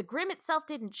itself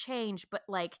didn't change, but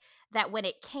like that when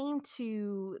it came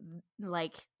to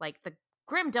like the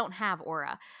Grimm don't have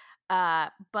aura,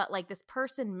 but like this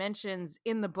person mentions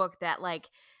in the book that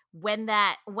like when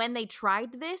they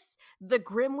tried this, the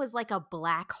Grimm was like a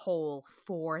black hole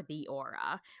for the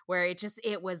aura, where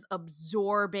it was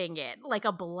absorbing it like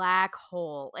a black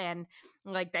hole, and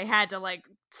like they had to like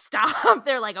stop.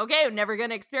 They're like, okay, I'm never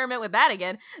gonna experiment with that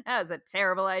again. That was a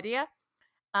terrible idea.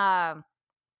 So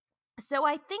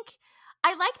I think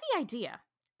I like the idea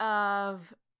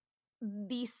of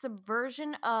the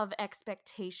subversion of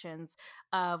expectations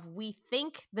of we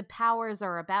think the powers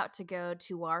are about to go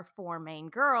to our four main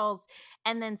girls,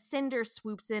 and then Cinder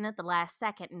swoops in at the last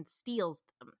second and steals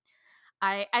them.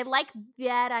 I like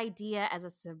that idea as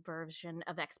a subversion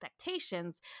of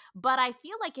expectations, but I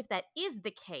feel like if that is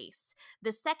the case,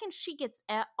 the second she gets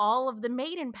all of the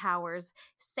maiden powers,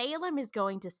 Salem is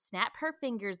going to snap her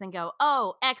fingers and go,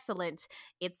 oh, excellent,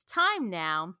 it's time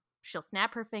now. She'll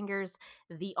snap her fingers,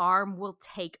 the arm will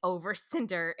take over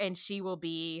Cinder, and she will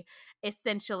be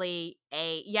essentially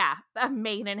a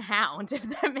maiden hound, if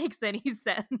that makes any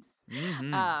sense.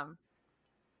 Mm-hmm.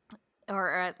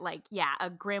 Or a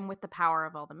Grimm with the power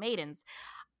of all the maidens.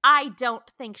 I don't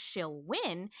think she'll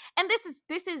win, and this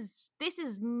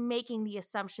is making the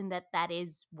assumption that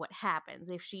is what happens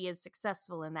if she is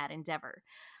successful in that endeavor.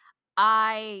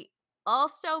 I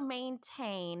also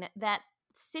maintain that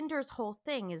Cinder's whole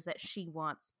thing is that she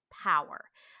wants power.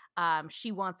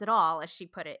 She wants it all, as she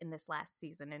put it in this last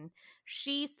season. And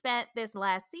she spent this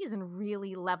last season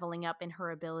really leveling up in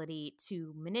her ability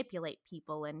to manipulate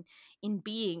people and in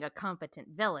being a competent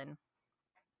villain.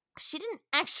 She didn't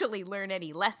actually learn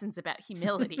any lessons about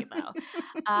humility, though.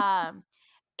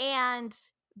 And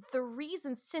the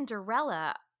reason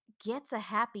Cinderella gets a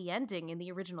happy ending in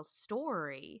the original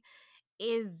story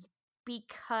is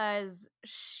because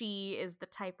she is the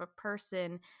type of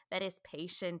person that is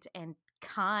patient and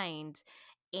kind,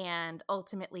 and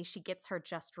ultimately she gets her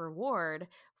just reward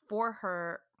for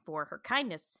her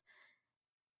kindness.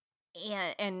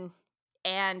 And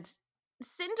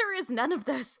Cinder is none of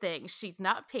those things. She's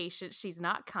not patient, she's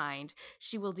not kind,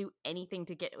 she will do anything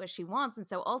to get what she wants. And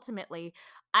so ultimately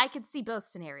I could see both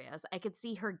scenarios. I could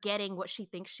see her getting what she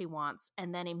thinks she wants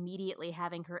and then immediately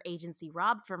having her agency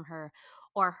robbed from her,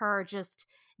 or her just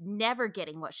never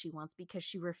getting what she wants because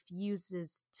she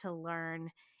refuses to learn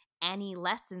any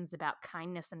lessons about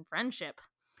kindness and friendship.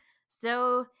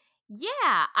 So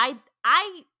yeah, I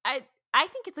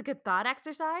think it's a good thought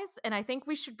exercise, and I think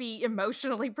we should be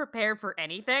emotionally prepared for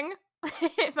anything,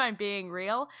 if I'm being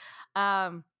real.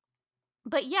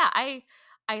 But yeah, I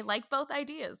like both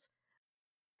ideas.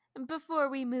 Before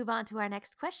we move on to our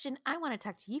next question, I want to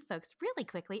talk to you folks really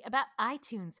quickly about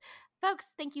iTunes.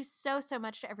 Folks, thank you so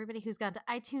much to everybody who's gone to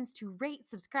iTunes to rate,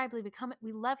 subscribe, leave a comment.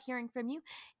 We love hearing from you.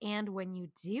 And when you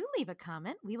do leave a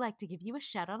comment, we like to give you a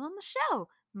shout out on the show.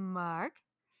 Mark?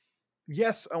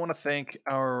 Yes, I want to thank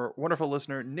our wonderful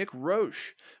listener, Nick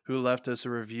Roche, who left us a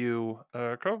review,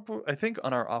 I think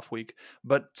on our off week,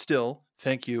 but still,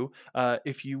 thank you.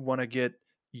 If you want to get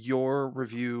your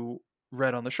review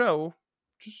read on the show,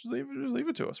 just leave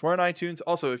it to us. We're on iTunes.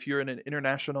 Also, if you're in an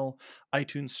international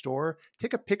iTunes store,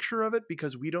 take a picture of it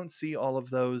because we don't see all of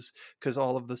those because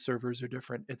all of the servers are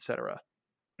different, etc.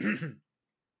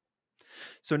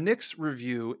 So Nick's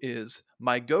review is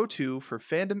my go-to for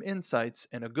fandom insights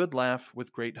and a good laugh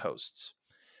with great hosts.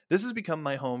 This has become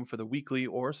my home for the weekly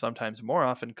or sometimes more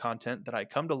often content that I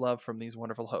come to love from these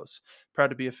wonderful hosts.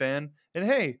 Proud to be a fan. And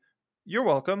hey, you're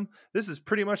welcome. This is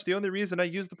pretty much the only reason I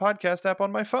use the podcast app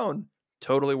on my phone.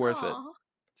 Totally worth it.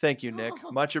 Thank you, Nick.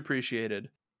 Much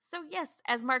appreciated. So yes,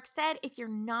 as Mark said, if you're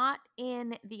not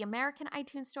in the American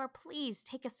iTunes store, please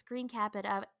take a screen cap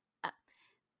of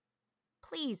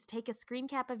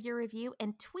your review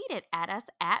and tweet it at us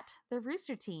at the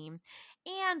Rooster Team.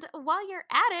 And while you're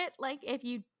at it, like if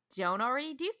you don't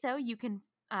already do so, you can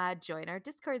join our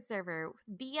Discord server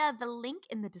via the link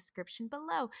in the description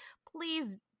below.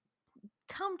 Please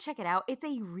come check it out. It's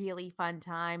a really fun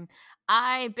time.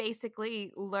 I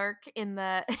basically lurk in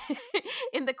the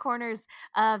in the corners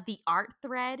of the art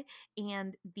thread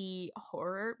and the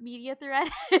horror media thread.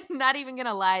 Not even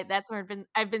gonna lie, that's where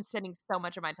I've been spending so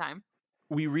much of my time.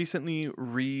 We recently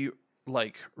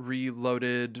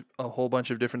reloaded a whole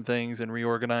bunch of different things and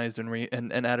reorganized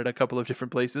and added a couple of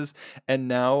different places, and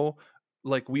now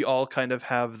like we all kind of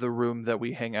have the room that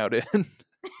we hang out in.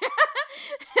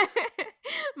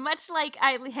 Much like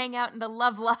I hang out in the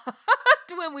Love Loft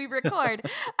when we record,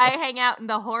 I hang out in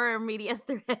the horror media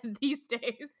thread these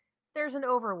days. There's an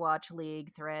Overwatch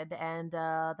League thread, and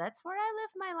that's where I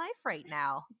live my life right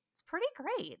now. It's pretty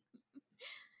great.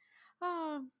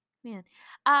 Oh man.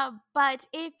 But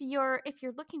if you're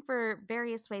looking for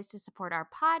various ways to support our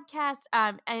podcast,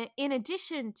 in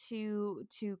addition to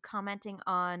commenting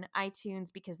on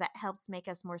iTunes, because that helps make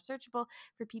us more searchable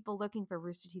for people looking for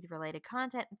Rooster Teeth related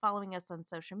content, and following us on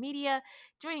social media,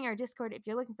 joining our Discord. If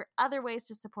you're looking for other ways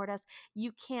to support us,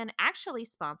 you can actually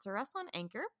sponsor us on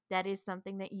Anchor. That is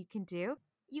something that you can do.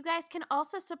 You guys can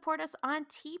also support us on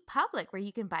TeePublic, where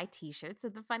you can buy t-shirts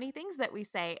of the funny things that we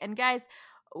say. And guys,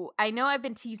 I know I've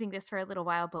been teasing this for a little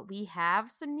while, but we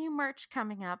have some new merch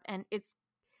coming up, and it's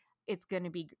gonna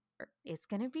be great. It's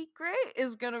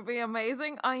gonna be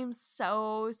amazing. I am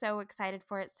so excited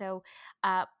for it. So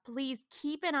please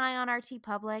keep an eye on our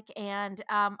TeePublic, and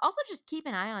also just keep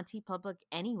an eye on TeePublic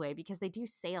anyway, because they do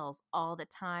sales all the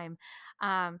time.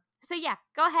 So yeah,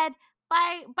 go ahead,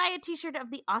 buy a t-shirt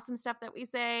of the awesome stuff that we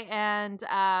say, and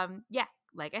yeah,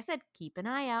 like I said, keep an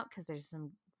eye out, because there's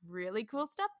some really cool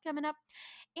stuff coming up.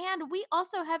 And we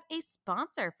also have a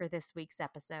sponsor for this week's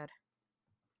episode.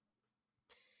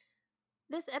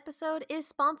 This episode is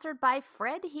sponsored by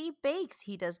Fred He Bakes.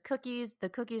 He does cookies. The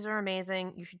cookies are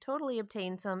amazing. You should totally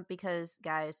obtain some because,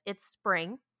 guys, it's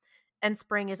spring. And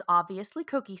spring is obviously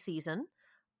cookie season,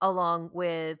 along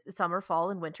with summer,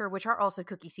 fall, and winter, which are also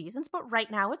cookie seasons. But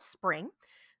right now it's spring.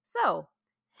 So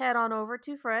head on over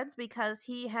to Fred's, because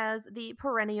he has the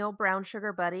perennial brown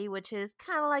sugar buddy, which is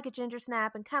kind of like a ginger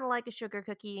snap and kind of like a sugar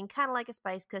cookie and kind of like a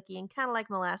spice cookie and kind of like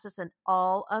molasses, and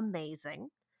all amazing.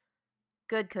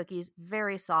 Good cookies,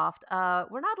 very soft.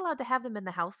 We're not allowed to have them in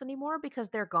the house anymore because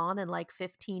they're gone in like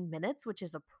 15 minutes, which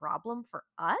is a problem for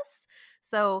us.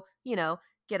 So,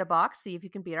 get a box, see if you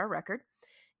can beat our record.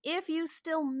 If you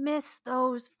still miss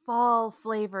those fall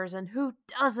flavors, and who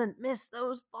doesn't miss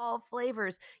those fall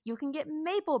flavors, you can get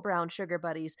maple brown sugar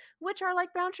buddies, which are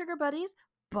like brown sugar buddies,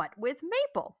 but with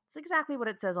maple. It's exactly what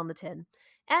it says on the tin.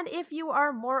 And if you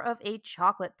are more of a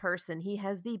chocolate person, he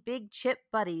has the big chip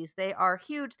buddies. They are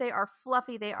huge, they are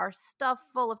fluffy, they are stuffed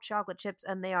full of chocolate chips,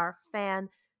 and they are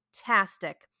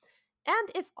fantastic.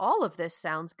 And if all of this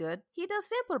sounds good, he does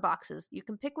sampler boxes. You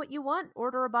can pick what you want,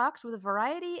 order a box with a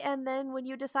variety, and then when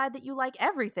you decide that you like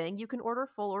everything, you can order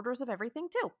full orders of everything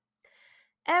too.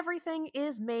 Everything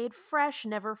is made fresh,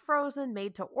 never frozen,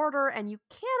 made to order, and you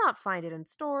cannot find it in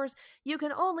stores. You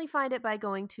can only find it by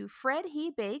going to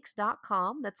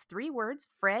fredhebakes.com. That's 3 words,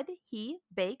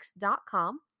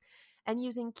 fredhebakes.com. And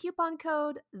using coupon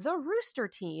code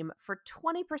TheRoosterTeam for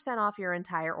 20% off your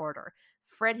entire order.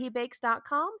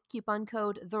 fredhebakes.com, coupon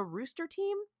code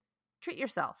TheRoosterTeam. Treat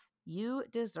yourself. You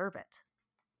deserve it.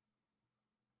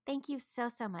 Thank you so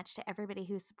much to everybody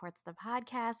who supports the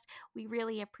podcast. We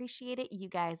really appreciate it. You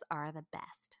guys are the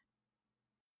best.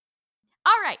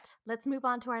 All right, let's move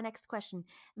on to our next question.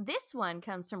 This one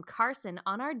comes from Carson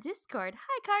on our Discord.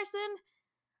 Hi, Carson.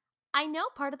 I know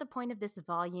part of the point of this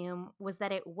volume was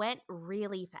that it went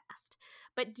really fast,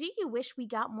 but do you wish we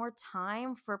got more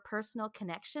time for personal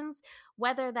connections,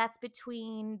 whether that's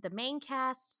between the main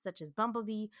cast, such as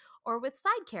Bumblebee, or with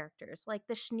side characters like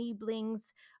the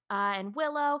Schneeblings and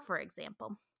Willow, for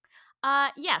example?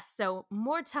 Yes, so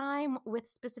more time with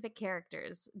specific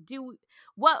characters.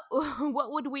 What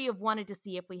would we have wanted to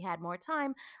see if we had more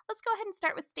time? Let's go ahead and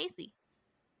start with Stacy.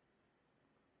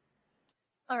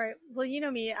 All right. Well, you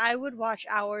know me, I would watch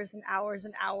hours and hours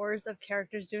and hours of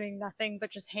characters doing nothing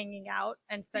but just hanging out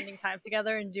and spending time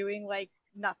together and doing like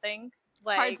nothing.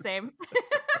 Hard same.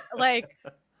 Like,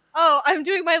 oh, I'm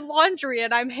doing my laundry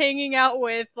and I'm hanging out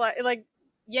with like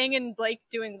Yang and Blake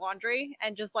doing laundry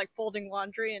and just like folding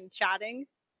laundry and chatting.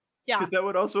 Yeah. Because that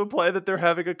would also imply that they're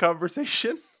having a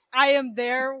conversation. I am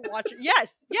there watching.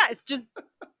 Yes. Just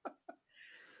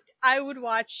I would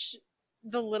watch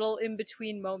the little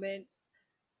in-between moments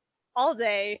all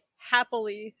day,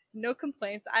 happily, no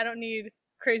complaints. I don't need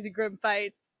crazy grim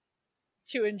fights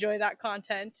to enjoy that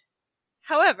content.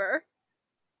 However,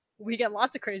 we get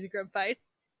lots of crazy grim fights,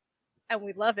 and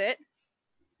we love it.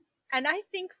 And I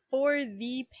think for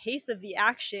the pace of the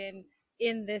action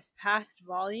in this past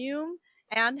volume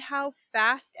and how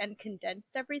fast and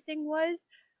condensed everything was,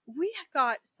 we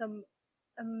got some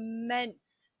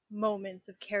immense moments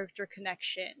of character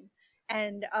connection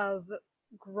and of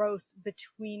growth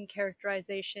between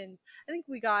characterizations. I think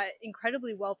we got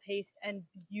incredibly well paced and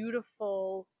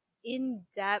beautiful, in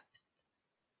depth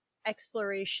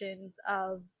explorations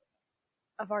of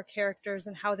our characters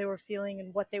and how they were feeling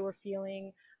and what they were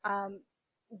feeling.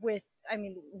 With, I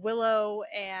mean, Willow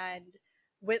and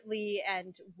Whitley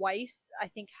and Weiss, I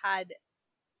think, had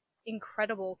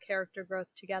incredible character growth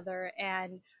together,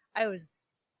 and I was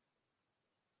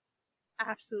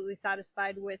absolutely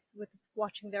satisfied with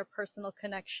watching their personal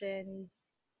connections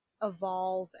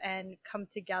evolve and come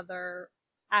together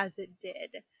as it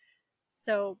did.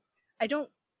 So I don't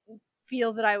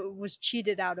feel that I was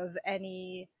cheated out of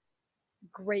any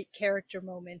great character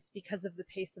moments because of the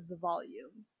pace of the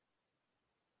volume.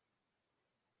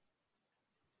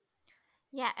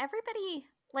 Yeah, everybody,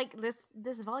 like,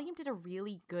 this volume did a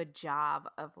really good job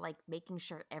of, like, making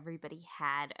sure everybody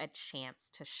had a chance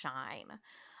to shine.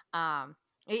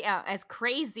 Yeah, as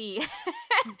crazy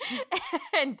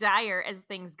and dire as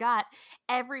things got,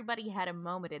 everybody had a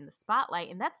moment in the spotlight,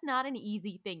 and that's not an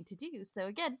easy thing to do. So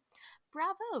again,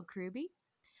 bravo, Kruby.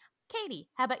 Katie,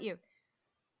 how about you?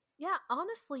 Yeah,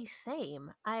 honestly,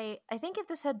 same. I think if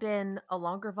this had been a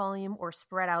longer volume or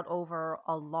spread out over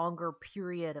a longer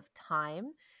period of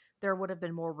time, there would have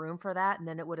been more room for that, and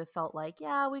then it would have felt like,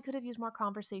 yeah, we could have used more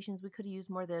conversations, we could have used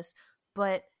more this.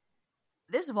 But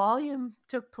this volume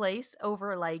took place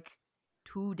over like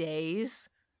 2 days,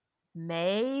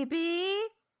 maybe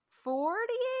 48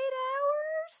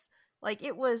 hours. Like,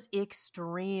 it was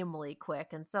extremely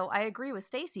quick. And so I agree with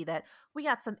Stacy that we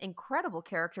got some incredible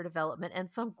character development and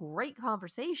some great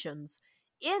conversations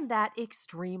in that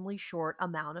extremely short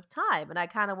amount of time. And I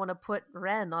kind of want to put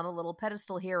Ren on a little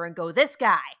pedestal here and go, this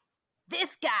guy,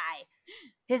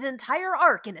 his entire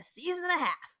arc in a season and a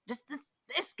half, just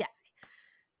this guy,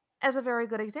 as a very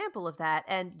good example of that.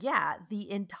 And yeah, the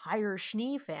entire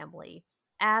Schnee family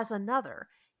as another.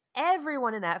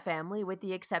 Everyone in that family, with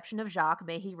the exception of Jacques,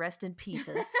 may he rest in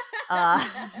pieces,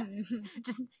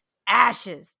 just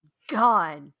ashes,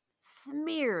 gone,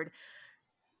 smeared.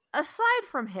 Aside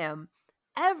from him,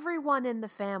 everyone in the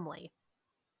family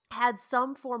had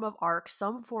some form of arc,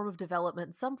 some form of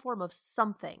development, some form of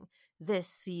something this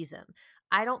season.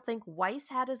 I don't think Weiss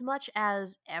had as much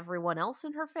as everyone else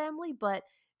in her family, but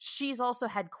she's also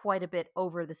had quite a bit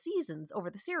over the seasons, over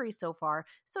the series so far,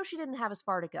 so she didn't have as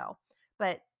far to go.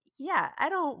 But yeah, I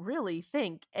don't really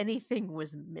think anything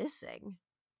was missing.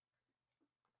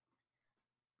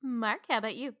 Mark, how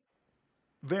about you?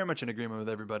 Very much in agreement with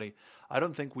everybody. I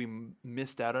don't think we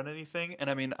missed out on anything.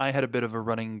 And I mean, I had a bit of a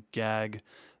running gag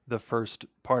the first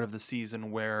part of the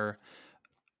season where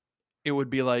it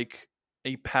would be like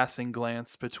a passing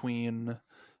glance between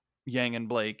Yang and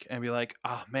Blake and be like,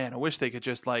 oh man, I wish they could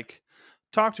just like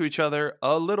talk to each other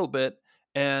a little bit.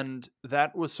 And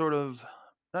that was sort of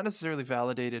not necessarily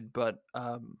validated, but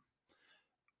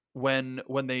when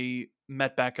they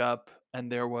met back up and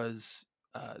there was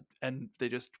and they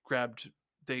just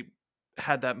they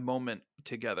had that moment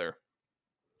together,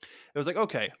 it was like,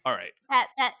 okay, all right,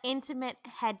 That intimate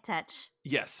head touch.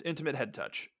 yes, intimate head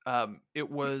touch. It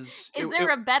was Is there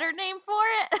a better name for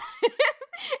it?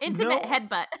 Intimate No.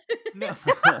 headbutt. no.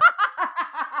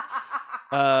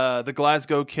 The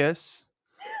Glasgow kiss.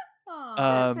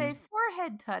 I was gonna say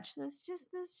forehead touch. That's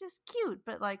just cute,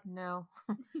 but like no,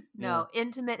 no.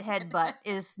 Intimate headbutt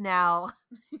is now.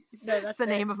 No, That's the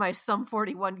name of my Sum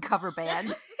 41 cover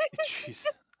band. Jeez.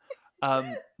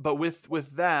 But with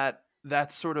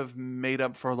that sort of made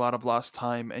up for a lot of lost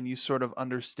time, and you sort of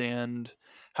understand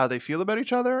how they feel about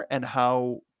each other and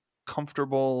how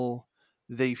comfortable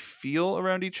they feel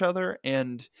around each other.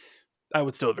 And I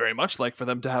would still very much like for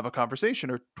them to have a conversation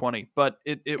or 20, but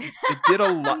it did a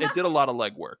lot. It did a lot of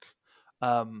legwork.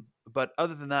 But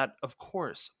other than that, of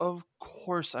course,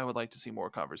 I would like to see more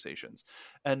conversations.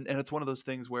 And it's one of those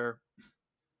things where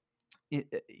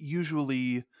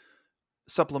usually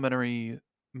supplementary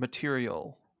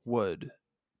material would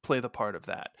play the part of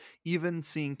that. Even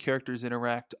seeing characters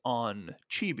interact on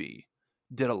Chibi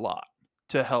did a lot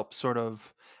to help sort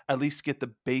of at least get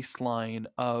the baseline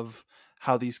of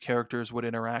how these characters would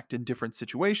interact in different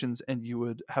situations, and you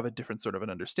would have a different sort of an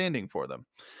understanding for them.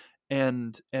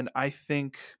 And I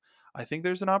think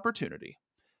there's an opportunity,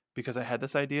 because I had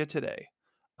this idea today.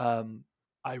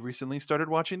 I recently started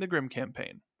watching the Grimm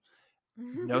campaign.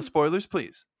 No spoilers,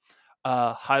 please.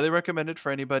 Highly recommended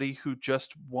for anybody who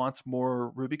just wants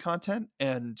more RWBY content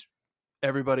and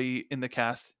everybody in the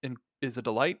cast is a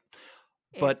delight.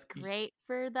 But It's great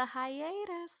for the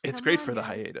hiatus. it's Come great on, for the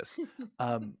guys. hiatus.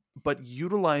 But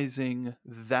utilizing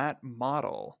that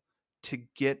model to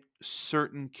get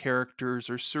certain characters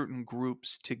or certain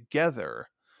groups together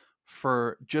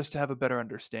for just to have a better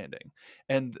understanding.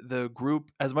 And the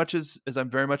group, as much as I'm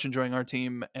very much enjoying our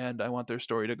team and I want their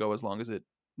story to go as long as it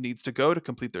needs to go to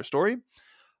complete their story,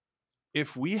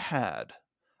 if we had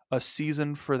a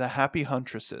season for the Happy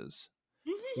Huntresses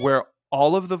where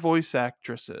all of the voice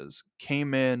actresses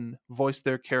came in, voiced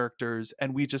their characters,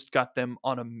 and we just got them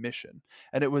on a mission.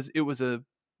 And it was a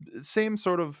same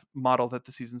sort of model that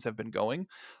the seasons have been going,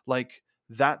 like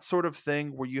that sort of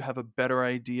thing where you have a better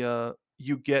idea,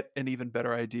 you get an even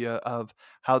better idea of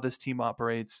how this team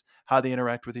operates, how they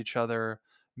interact with each other,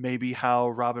 maybe how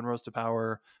Robin rose to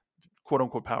power, quote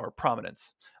unquote power,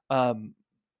 prominence.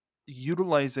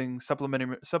 Utilizing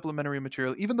supplementary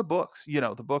material, even the books,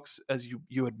 the books, as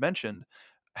you had mentioned,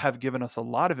 have given us a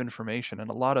lot of information and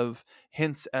a lot of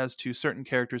hints as to certain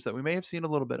characters that we may have seen a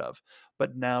little bit of,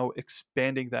 but now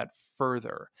expanding that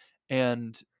further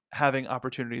and having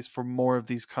opportunities for more of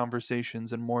these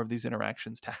conversations and more of these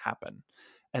interactions to happen.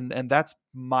 And that's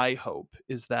my hope,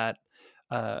 is that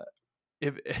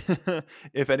if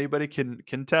if anybody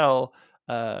can tell,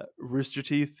 Rooster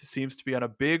Teeth seems to be on a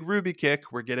big Ruby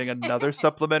kick. We're getting another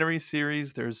supplementary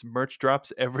series. There's merch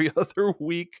drops every other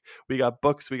week. We got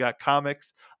books, we got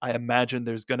comics. I imagine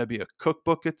there's going to be a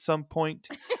cookbook at some point.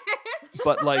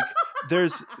 But like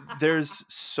there's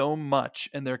so much,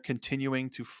 and they're continuing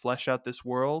to flesh out this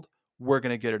world. We're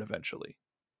going to get it eventually.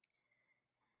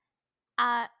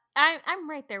 I'm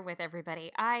right there with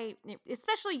everybody.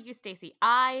 Especially you, Stacey.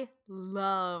 I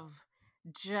love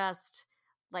just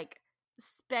like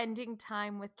spending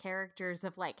time with characters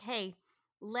of like, hey,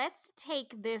 let's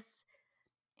take this.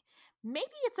 Maybe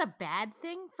it's a bad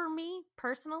thing for me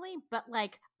personally, but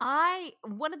like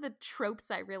one of the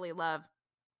tropes I really love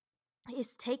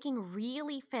is taking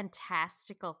really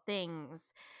fantastical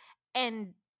things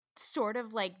and sort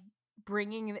of like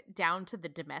bringing it down to the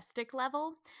domestic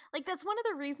level. Like that's one of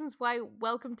the reasons why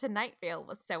Welcome to Night Vale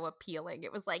was so appealing.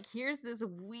 It was like, here's this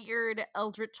weird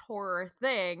eldritch horror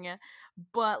thing,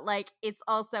 but like it's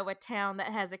also a town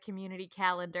that has a community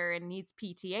calendar and needs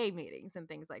PTA meetings and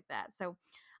things like that. So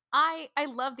I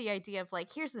love the idea of like,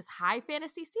 here's this high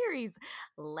fantasy series.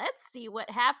 Let's see what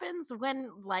happens when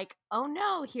like, oh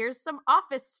no, here's some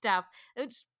office stuff.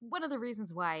 It's one of the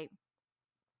reasons why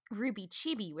Ruby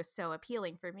Chibi was so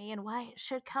appealing for me and why it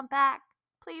should come back.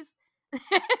 Please.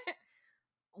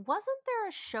 Wasn't there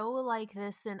a show like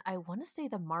this in, I want to say,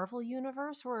 the Marvel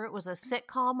Universe, where it was a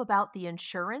sitcom about the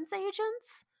insurance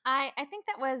agents? I think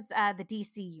that was the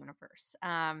DC universe.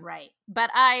 Right.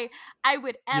 But I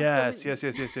would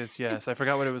absolutely... Yes. I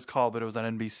forgot what it was called, but it was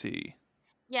on NBC.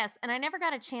 Yes, and I never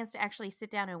got a chance to actually sit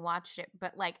down and watch it,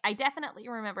 but like I definitely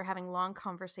remember having long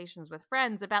conversations with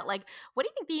friends about like, what do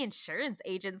you think the insurance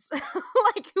agents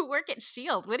like who work at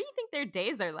Shield? What do you think their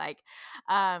days are like?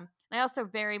 I also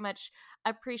very much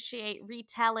appreciate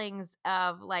retellings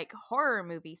of like horror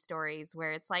movie stories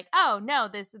where it's like, oh no,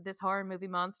 this horror movie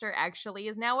monster actually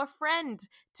is now a friend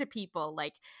to people.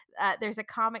 Like there's a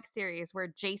comic series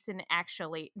where Jason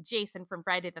from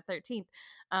Friday the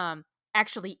 13th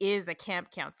actually is a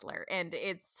camp counselor, and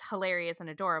it's hilarious and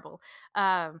adorable.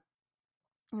 That's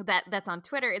on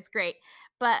Twitter. It's great.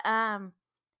 But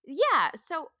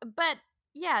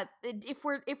if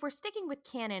we're sticking with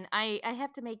canon, I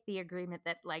have to make the agreement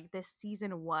that like this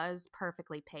season was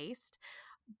perfectly paced.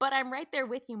 But I'm right there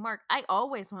with you, Mark. I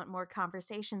always want more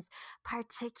conversations,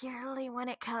 particularly when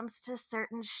it comes to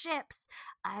certain ships.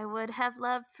 I would have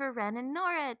loved for Ren and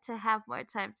Nora to have more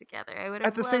time together. I would have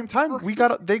at the same time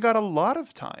they got a lot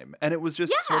of time, and it was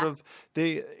just sort of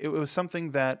it was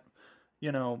something that,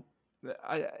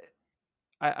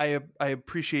 I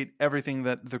appreciate everything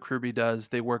that the Kirby does.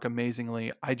 They work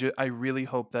amazingly. I really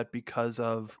hope that because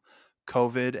of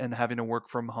COVID and having to work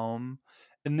from home,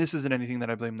 and this isn't anything that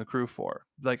I blame the crew for,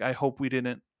 like I hope we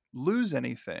didn't lose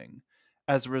anything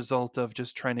as a result of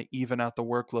just trying to even out the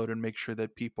workload and make sure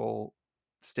that people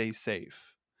stay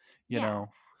safe, you know.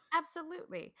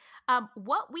 Absolutely.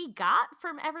 What we got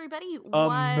from everybody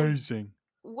amazing.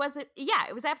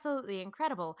 It was absolutely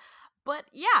incredible. But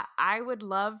yeah, I would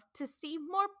love to see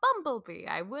more Bumblebee.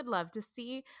 I would love to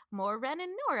see more Ren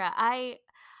and Nora. I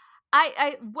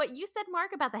what you said, Mark,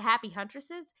 about the Happy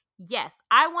Huntresses, yes,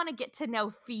 I want to get to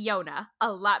know Fiona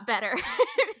a lot better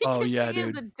because she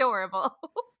is adorable.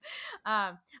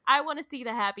 I want to see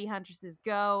the Happy Huntresses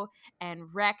go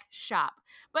and wreck shop.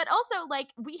 But also, like,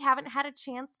 we haven't had a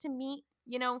chance to meet,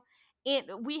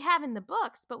 we have in the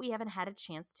books, but we haven't had a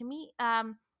chance to meet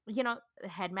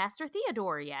Headmaster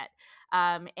Theodore yet,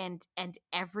 and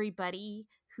everybody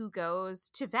who goes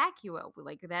to Vacuo,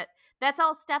 like that's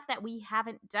all stuff that we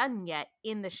haven't done yet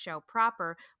in the show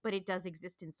proper, but it does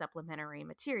exist in supplementary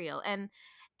material, and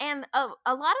a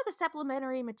lot of the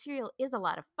supplementary material is a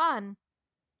lot of fun,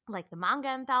 like the manga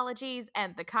anthologies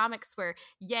and the comics where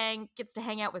Yang gets to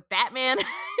hang out with Batman,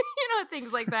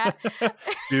 things like that.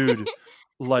 Dude,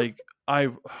 like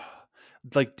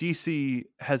DC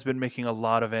has been making a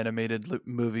lot of animated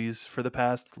movies for the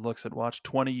past, looks at watch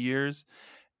 20 years,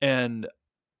 and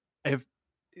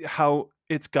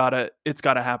it's gotta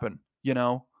happen,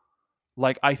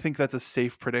 like I think that's a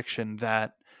safe prediction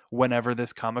that whenever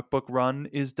this comic book run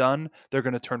is done, they're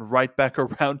going to turn right back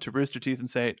around to Rooster Teeth and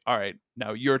say, all right,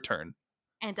 now your turn.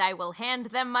 And I will hand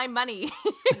them my money.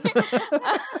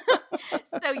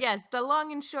 So yes, the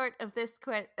long and short of this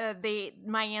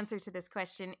my answer to this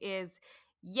question is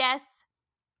yes,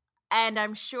 and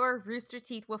I'm sure Rooster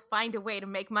Teeth will find a way to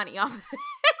make money off of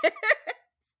it.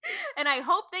 And I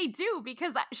hope they do,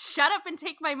 because shut up and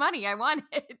take my money. I want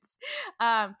it.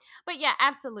 But yeah,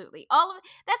 absolutely.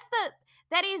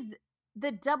 That is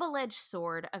the double-edged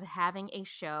sword of having a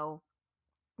show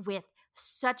with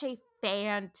such a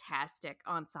fantastic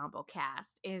ensemble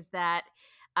cast, is that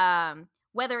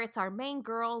whether it's our main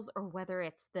girls or whether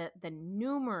it's the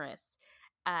numerous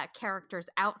characters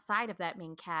outside of that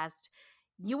main cast,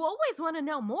 you always want to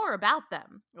know more about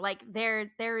them. Like there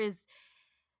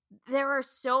are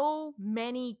so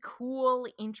many cool,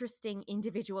 interesting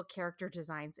individual character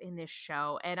designs in this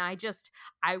show, and I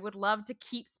would love to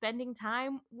keep spending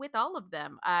time with all of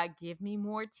them. Give me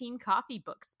more Team Coffee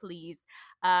books, please.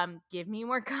 Give me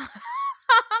more comics.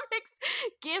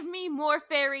 Give me more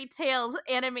fairy tales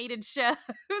animated shows.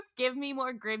 Give me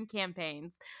more Grimm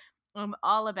campaigns. I'm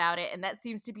all about it, and that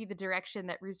seems to be the direction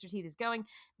that Rooster Teeth is going.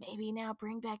 Maybe now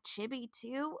bring back Chibi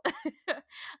too.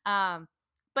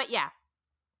 But yeah.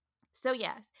 So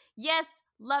yes,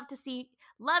 love to see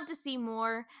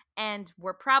more, and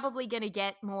we're probably going to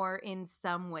get more in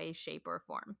some way, shape, or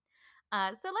form.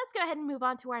 So let's go ahead and move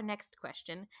on to our next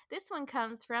question. This one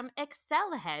comes from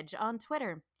ExcelHedge on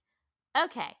Twitter.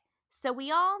 Okay, so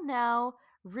we all know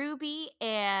Ruby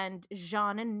and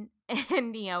Jean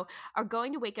and Neo are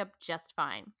going to wake up just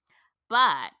fine.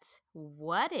 But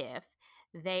what if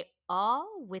they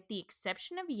all, with the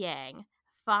exception of Yang,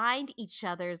 find each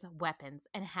other's weapons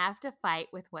and have to fight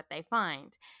with what they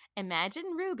find?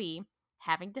 Imagine Ruby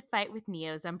having to fight with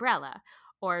Neo's umbrella,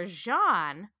 or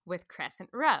Jean with Crescent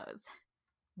Rose.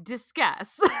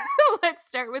 Discuss. Let's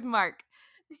start with Mark.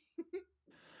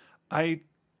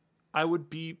 I would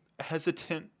be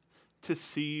hesitant to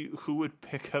see who would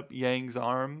pick up Yang's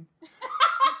arm.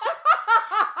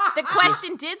 The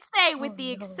question did say with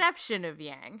the exception of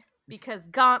Yang, because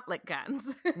gauntlet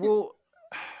guns. Well,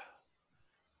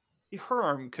 her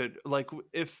arm could, like,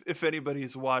 if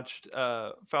anybody's watched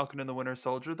Falcon and the Winter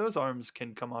Soldier, those arms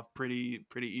can come off pretty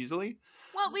easily.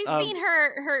 Well, we've seen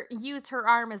her use her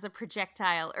arm as a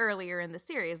projectile earlier in the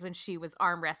series when she was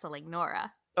arm wrestling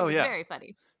Nora. It was very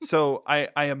funny. So I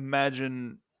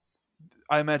imagine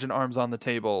arms on the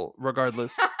table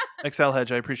regardless.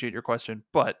 ExcelHedge, I appreciate your question,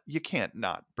 but you can't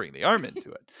not bring the arm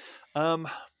into it.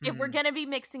 If we're gonna be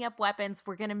mixing up weapons,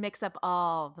 we're gonna mix up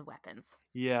all the weapons.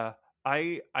 Yeah,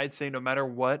 I'd say no matter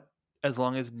what, as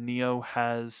long as Neo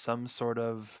has some sort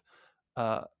of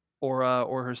aura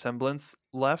or her semblance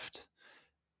left,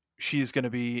 she's going to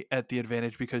be at the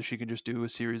advantage because she can just do a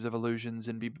series of illusions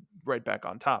and be right back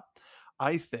on top.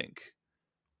 I think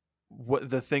what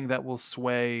the thing that will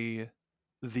sway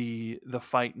the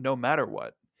fight, no matter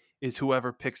what, is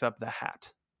whoever picks up the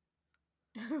hat.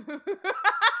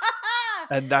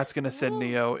 And that's going to send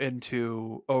Neo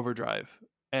into overdrive.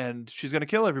 And she's going to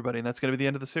kill everybody, and that's going to be the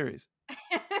end of the series.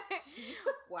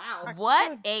 Wow.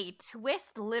 What a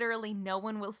twist. Literally no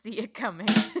one will see it coming.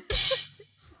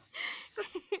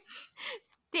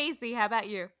 Stacey, how about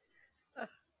you?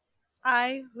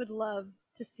 I would love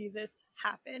to see this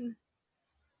happen.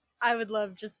 I would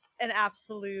love just an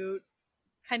absolute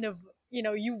kind of,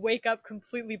 you wake up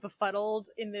completely befuddled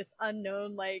in this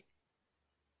unknown,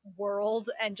 world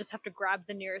and just have to grab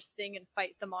the nearest thing and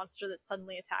fight the monster that's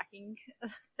suddenly attacking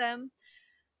them.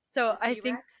 So I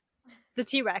think the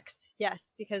T-Rex,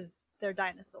 yes, because they're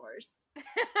dinosaurs.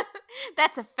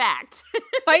 That's a fact.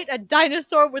 Fight a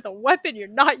dinosaur with a weapon you're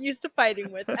not used to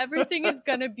fighting with. Everything is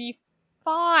gonna be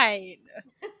fine.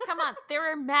 Come on,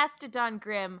 there are Mastodon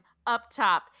Grimm up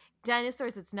top.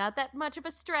 Dinosaurs, it's not that much of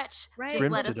a stretch. Right.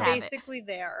 Just let us have it.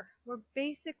 We're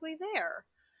basically there.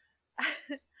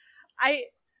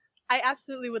 I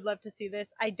absolutely would love to see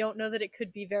this. I don't know that it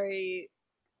could be very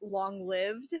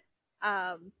long-lived.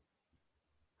 I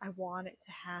want it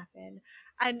to happen.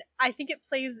 And I think it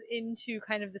plays into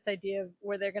kind of this idea of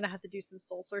where they're going to have to do some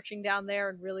soul searching down there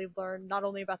and really learn not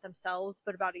only about themselves,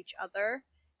 but about each other.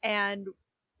 And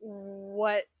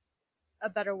what a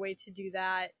better way to do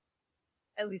that,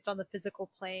 at least on the physical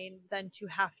plane, than to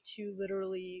have to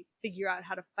literally figure out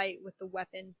how to fight with the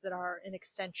weapons that are an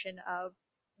extension of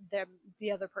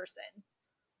the other person.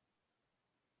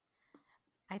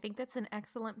 I think that's an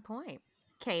excellent point.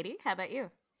 Katie, how about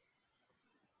you?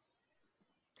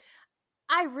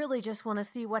 I really just want to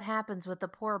see what happens with the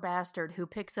poor bastard who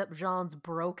picks up Jean's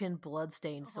broken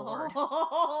bloodstained sword.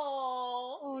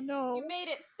 Oh no. You made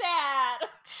it sad.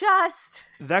 Just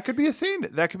That could be a scene.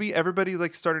 That could be everybody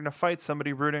like starting to fight.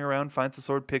 Somebody rooting around, finds the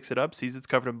sword, picks it up, sees it's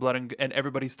covered in blood, and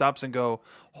everybody stops and go,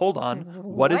 "Hold on,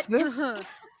 what is this?"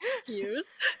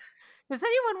 Excuse. Does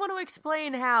anyone want to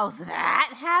explain how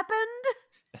that happened?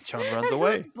 And John runs And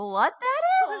away. whose blood that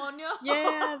is? Oh no.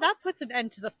 Yeah, that puts an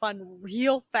end to the fun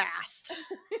real fast.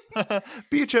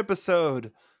 Beach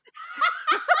episode.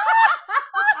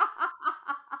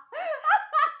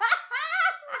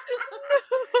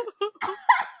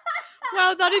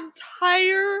 Wow, that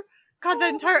entire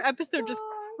episode just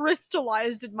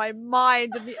crystallized in my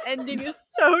mind, and the ending is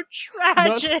so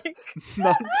tragic.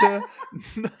 Not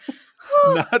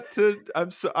to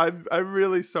I'm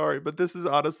really sorry, but this is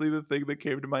honestly the thing that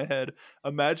came to my head.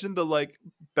 Imagine the like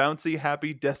bouncy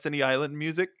happy Destiny Island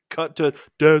music cut to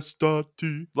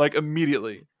Destiny like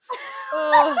immediately.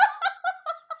 Oh,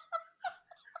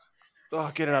 Oh,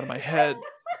 get it out of my head.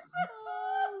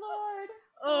 Oh Lord.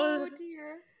 oh,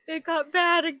 Dear. it got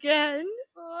bad again.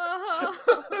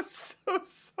 Oh. I'm so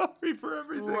sorry for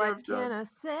everything What I've done. can I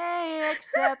say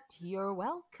except you're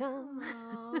welcome?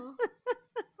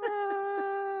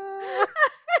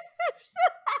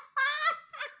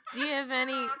 Do you have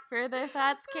any further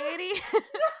thoughts, Katie?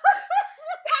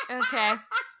 Okay.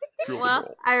 Cool.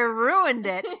 Well, I ruined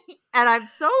it, and I'm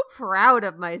so proud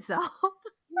of myself.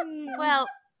 Well,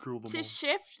 Cruel them to all.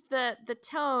 shift the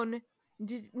tone,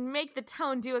 make the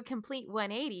tone do a complete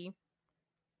 180.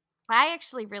 I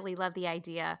actually really love the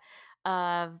idea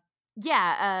of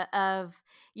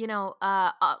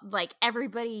like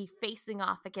everybody facing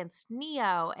off against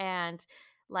Neo, and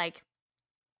like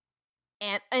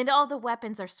and all the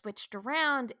weapons are switched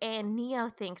around, and Neo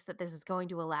thinks that this is going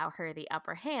to allow her the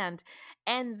upper hand.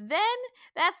 And then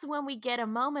that's when we get a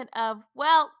moment of,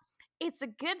 well, it's a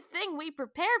good thing we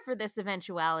prepared for this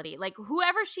eventuality. Like,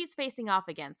 whoever she's facing off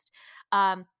against,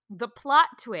 the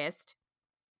plot twist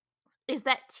is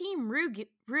that Team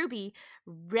Ruby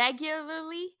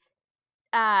regularly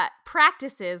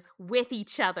practices with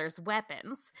each other's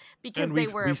weapons, because And they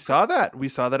were we saw that. We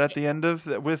saw that at the end of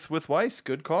with Weiss.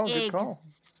 Good call. Good call.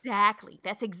 Exactly.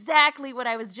 That's exactly what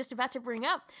I was just about to bring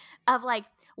up. Of like,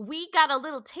 we got a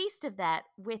little taste of that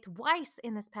with Weiss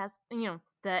in this past,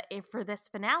 for this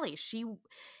finale. She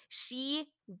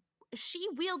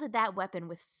wielded that weapon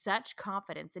with such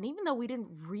confidence, and even though we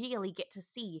didn't really get to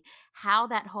see how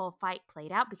that whole fight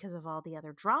played out because of all the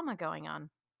other drama going on,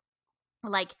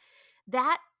 like,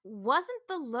 that wasn't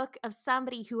the look of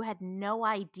somebody who had no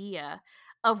idea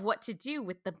of what to do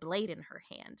with the blade in her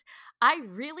hand. I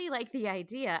really like the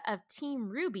idea of Team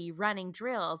Ruby running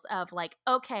drills of like,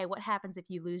 okay, what happens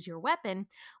if you lose your weapon?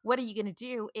 What are you going to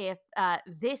do if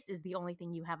this is the only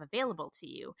thing you have available to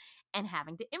you? And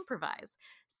having to improvise.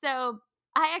 So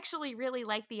I actually really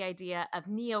like the idea of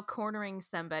Neo cornering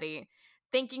somebody,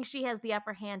 thinking she has the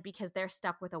upper hand because they're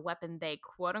stuck with a weapon they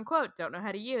quote unquote don't know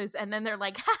how to use. And then they're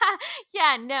like, haha,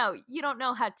 yeah, no, you don't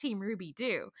know how Team Ruby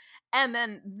do. And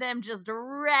then them just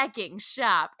wrecking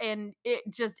shop, and it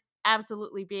just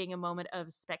absolutely being a moment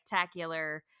of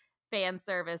spectacular fan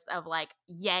service of like,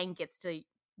 Yang gets to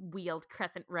wield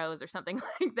Crescent Rose or something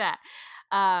like that.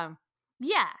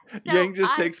 Yeah. So Yang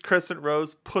just takes Crescent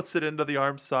Rose, puts it into the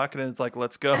arm socket, and it's like,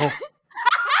 let's go.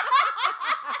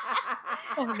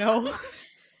 Oh no.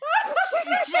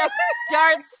 She just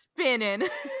starts spinning.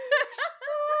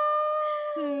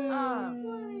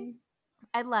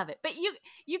 I love it. But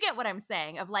you get what I'm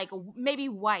saying, of like, maybe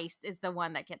Weiss is the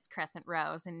one that gets Crescent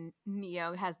Rose, and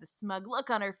Neo has the smug look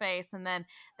on her face, and then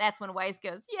that's when Weiss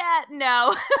goes, yeah,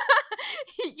 no.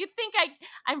 You think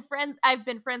I've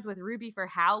been friends with Ruby for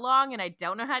how long, and I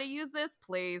don't know how to use this?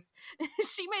 Please.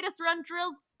 She made us run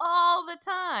drills all the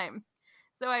time.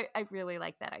 So I really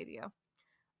like that idea.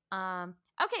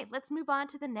 Okay, let's move on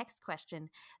to the next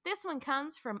question. This one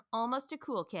comes from Almost a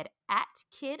Cool Kid, at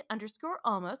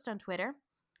kid_almost on Twitter.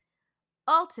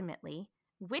 Ultimately,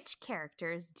 which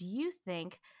characters do you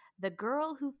think the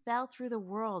Girl Who Fell Through the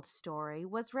World story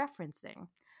was referencing.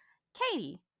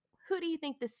 Katie, who do you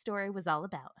think this story was all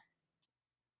about?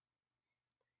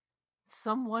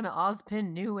 Someone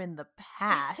Ozpin knew in the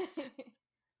past.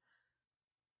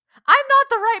 I'm not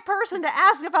the right person to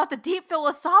ask about the deep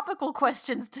philosophical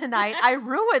questions tonight. I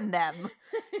ruined them.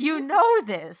 You know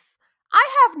this. I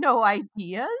have no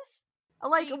ideas.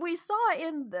 Like, See, we saw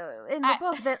in the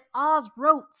book that Oz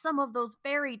wrote some of those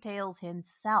fairy tales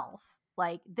himself.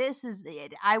 Like, this is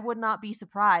it. I would not be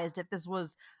surprised if this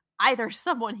was either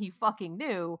someone he fucking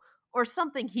knew or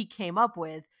something he came up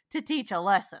with to teach a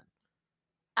lesson.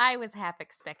 I was half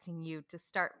expecting you to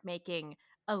start making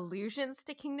allusions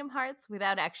to Kingdom Hearts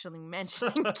without actually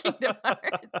mentioning Kingdom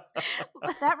Hearts.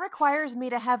 That requires me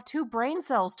to have 2 brain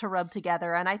cells to rub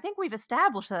together, and I think we've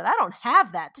established that I don't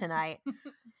have that tonight.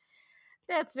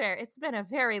 That's fair. It's been a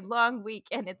very long week,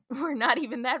 and we're not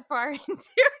even that far into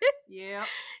it. Yeah.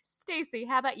 Stacy,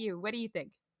 how about you? What do you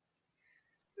think?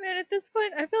 Man, at this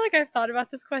point, I feel like I've thought about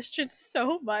this question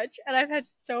so much, and I've had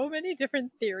so many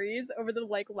different theories over the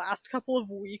last couple of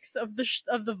weeks of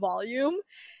the volume,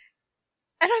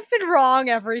 and I've been wrong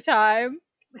every time.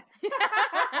 And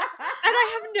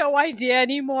I have no idea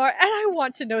anymore, and I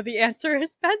want to know the answer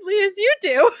as badly as you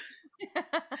do.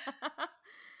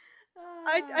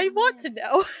 I want to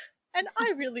know, and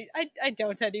I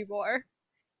don't anymore.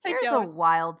 Here's a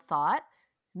wild thought.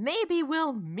 Maybe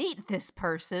we'll meet this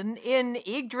person in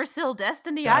Yggdrasil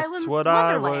Destiny Island's That's what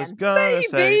Wonderland. I was gonna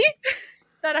say. Maybe.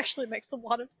 That actually makes a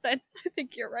lot of sense. I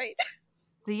think you're right.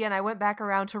 See, and I went back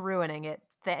around to ruining it.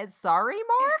 Sorry,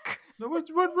 Mark? No, what's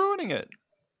ruining it?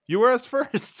 You were asked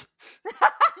first.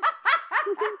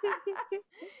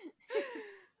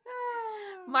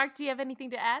 Mark, do you have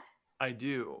anything to add? I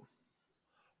do.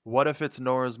 What if it's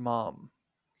Nora's mom?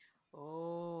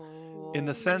 Oh. In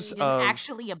the sense She didn't of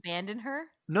actually abandon her?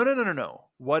 No.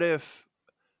 What if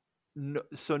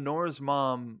so Nora's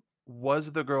mom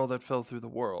was the girl that fell through the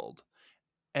world,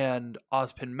 and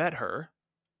Ozpin met her,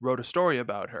 wrote a story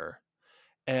about her,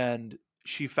 and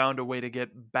she found a way to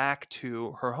get back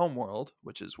to her homeworld,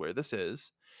 which is where this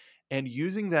is, and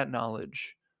using that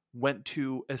knowledge went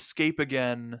to escape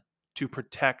again to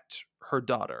protect her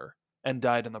daughter and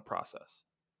died in the process.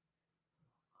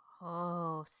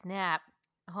 Oh, snap.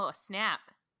 Oh, snap.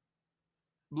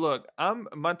 Look,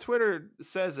 my Twitter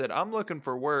says it. I'm looking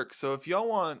for work, so if y'all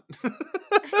want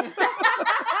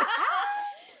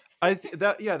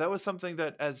that was something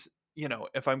that, as you know,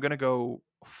 if I'm going to go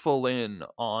full in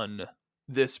on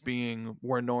this being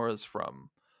where Nora's from,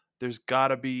 there's got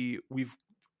to be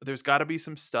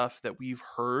some stuff that we've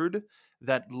heard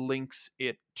that links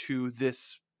it to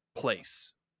this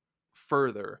place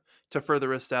further to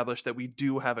further establish that we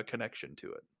do have a connection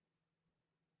to it.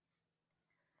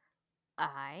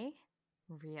 I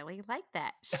really like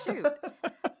that. Shoot.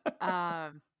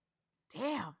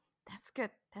 Damn. That's good.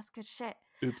 That's good shit.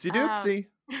 Oopsie doopsie.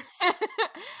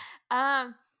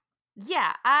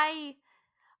 Yeah, I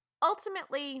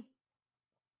ultimately,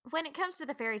 when it comes to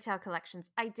the fairy tale collections,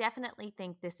 I definitely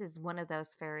think this is one of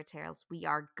those fairy tales we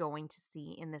are going to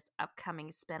see in this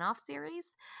upcoming spin-off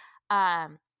series.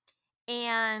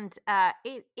 And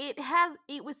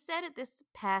it was said at this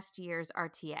past year's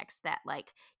RTX that,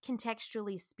 like,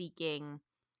 contextually speaking,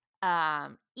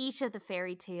 each of the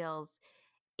fairy tales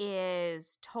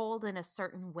is told in a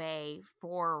certain way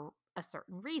for a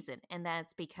certain reason, and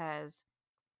that's because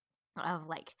of,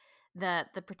 like, the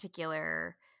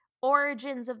particular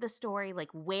origins of the story, like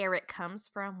where it comes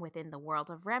from within the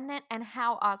world of Remnant, and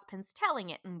how Ozpin's telling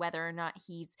it, and whether or not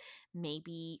he's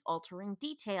maybe altering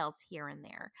details here and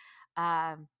there.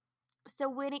 So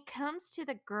when it comes to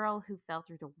the Girl Who Fell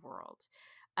Through the World,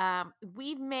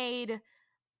 we've made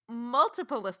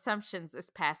multiple assumptions this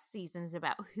past seasons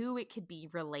about who it could be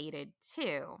related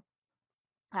to.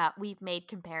 We've made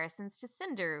comparisons to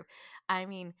Cinder. I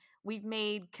mean, we've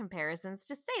made comparisons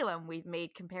to Salem. We've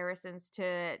made comparisons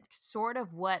to sort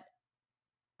of what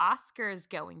Oscar's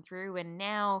going through. And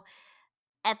now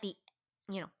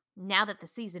now that the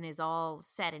season is all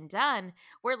said and done,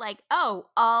 we're like, oh,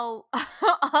 all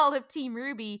of Team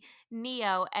RWBY,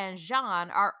 Neo, and Jean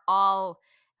are all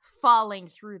falling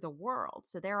through the world.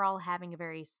 So they're all having a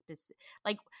very specific,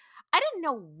 like, I didn't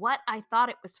know what I thought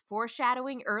it was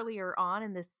foreshadowing earlier on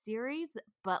in this series,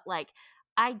 but, like,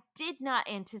 I did not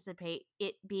anticipate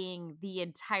it being the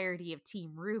entirety of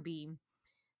Team RWBY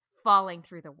falling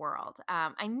through the world.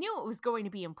 I knew it was going to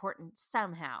be important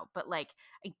somehow, but, like,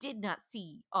 I did not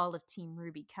see all of Team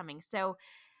RWBY coming. So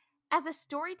as a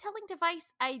storytelling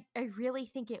device, I really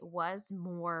think it was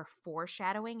more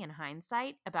foreshadowing in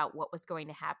hindsight about what was going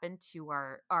to happen to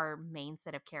our main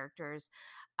set of characters.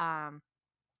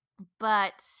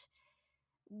 But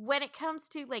when it comes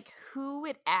to like who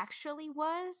it actually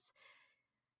was,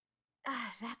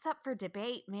 that's up for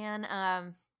debate,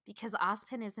 man. Because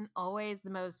Ozpin isn't always the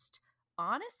most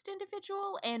honest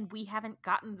individual, and we haven't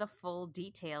gotten the full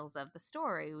details of the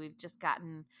story. We've just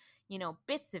gotten,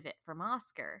 bits of it from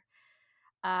Oscar.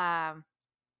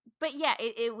 But yeah,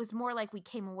 it was more like we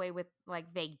came away with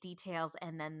like vague details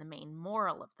and then the main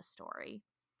moral of the story.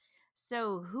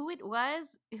 So who it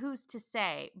was, who's to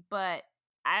say? But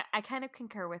I kind of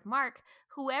concur with Mark.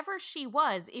 Whoever she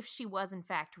was, if she was in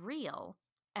fact real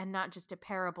and not just a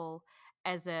parable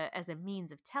as a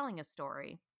means of telling a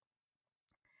story,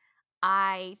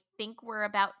 I think we're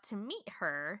about to meet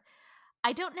her.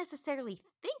 I don't necessarily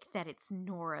think that it's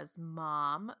Nora's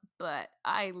mom, but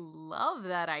I love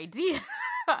that idea.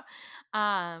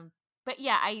 But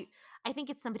yeah, I think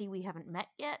it's somebody we haven't met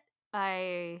yet.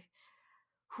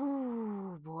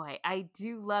 Boy, I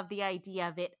do love the idea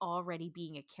of it already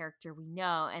being a character we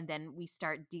know, and then we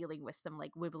start dealing with some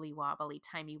like wibbly wobbly,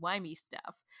 timey wimey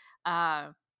stuff.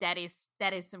 That is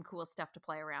some cool stuff to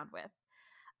play around with.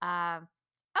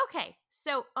 Okay,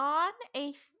 so on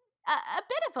a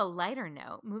bit of a lighter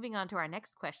note, moving on to our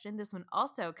next question. This one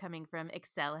also coming from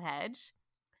Excel Hedge.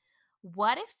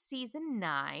 What if season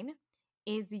 9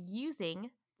 is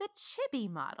using the chibi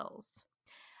models?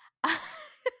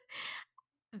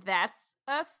 That's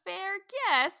a fair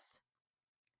guess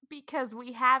because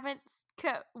we haven't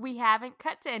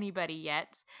cut to anybody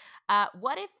yet.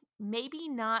 What if maybe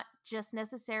not just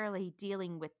necessarily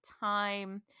dealing with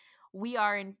time? We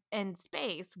are in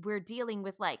space. We're dealing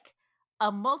with like a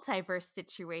multiverse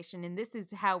situation, and this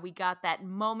is how we got that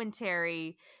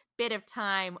momentary bit of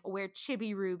time where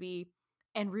Chibi Ruby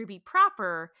and Ruby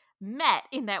proper met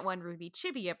in that one Ruby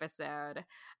Chibi episode.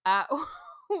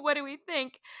 What do we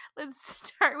think? Let's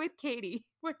start with Katie.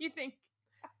 What do you think?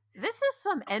 This is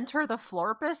some Enter the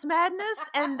Florpus madness,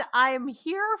 and I'm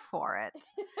here for it.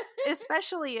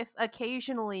 Especially if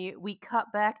occasionally we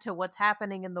cut back to what's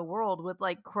happening in the world with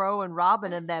like Crow and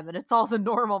Robin and them, and it's all the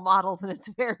normal models, and it's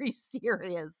very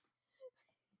serious.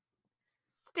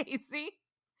 Stacy?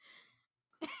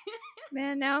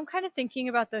 Man, now I'm kind of thinking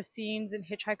about those scenes in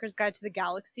Hitchhiker's Guide to the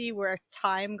Galaxy where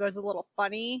time goes a little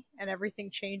funny and everything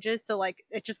changes. So, like,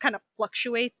 it just kind of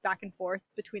fluctuates back and forth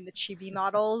between the chibi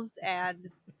models and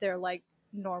their, like,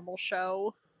 normal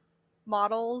show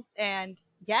models. And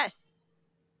yes,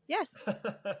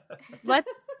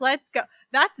 let's go.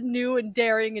 That's new and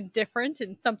daring and different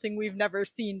and something we've never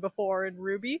seen before in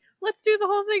Ruby. Let's do the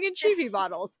whole thing in chibi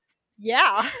models.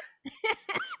 Yeah.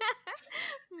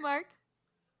 Mark?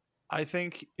 I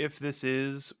think if this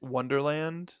is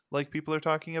Wonderland, like people are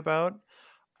talking about,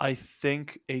 I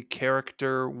think a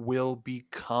character will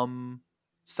become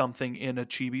something in a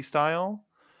chibi style,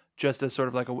 just as sort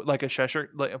of like a Cheshire,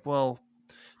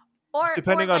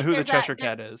 depending on like who the Cheshire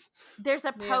Cat is. There's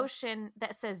a potion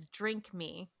that says "Drink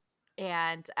me,"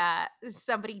 and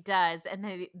somebody does,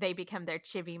 and they become their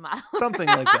chibi model. Something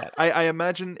like that. I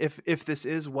imagine if this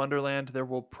is Wonderland, there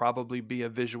will probably be a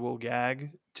visual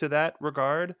gag to that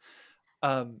regard.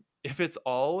 If it's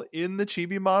all in the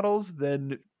chibi models,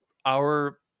 then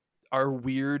our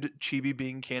weird chibi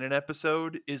being canon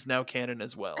episode is now canon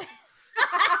as well.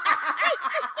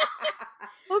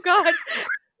 Oh God!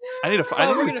 I need to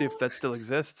see if that still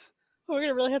exists. We're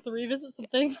gonna really have to revisit some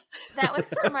things. That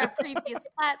was from our previous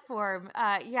platform.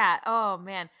 Yeah. Oh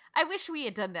man, I wish we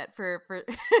had done that for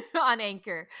on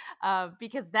Anchor,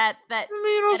 because that. I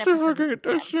mean, I'll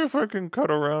see if I can cut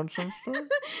around some stuff.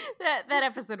 that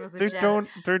episode was a gem.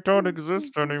 They don't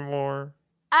exist anymore.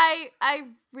 I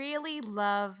really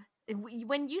love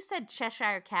when you said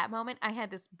Cheshire Cat moment. I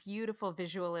had this beautiful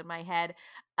visual in my head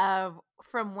of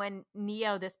from when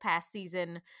Neo this past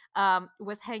season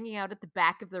was hanging out at the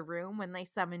back of the room when they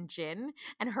summon Jin,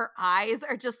 and her eyes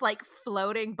are just like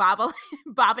floating,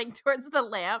 bobbing towards the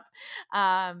lamp.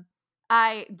 TLDR,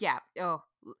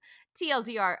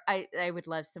 I would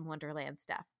love some Wonderland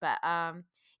stuff, but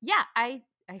yeah, I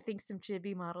think some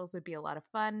chibi models would be a lot of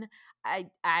fun.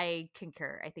 I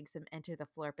concur. I think some Enter the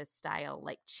Florpus style,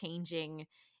 like changing,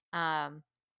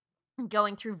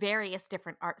 going through various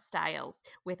different art styles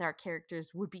with our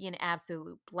characters would be an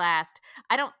absolute blast.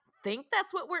 I don't think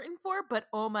that's what we're in for, but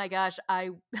oh my gosh,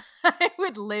 I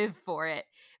would live for it.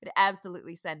 It would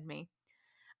absolutely send me.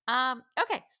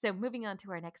 Okay, so moving on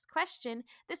to our next question.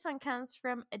 This one comes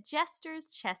from Jester's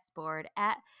Chessboard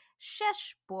at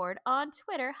Sheshboard on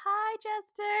Twitter. Hi,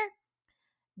 Jester.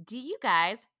 Do you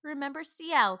guys remember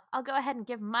CL? I'll go ahead and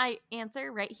give my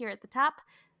answer right here at the top.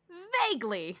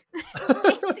 Vaguely.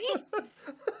 Stacey?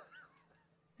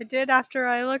 I did after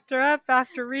I looked her up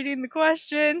after reading the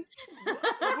question.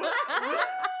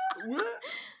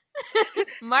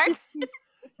 Mark?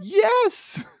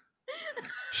 Yes!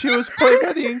 She was played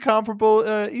by the incomparable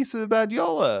Issa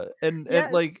Badiola. And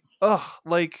Yes. like,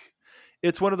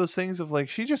 it's one of those things of like,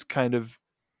 she just kind of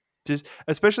just,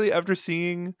 especially after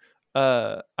seeing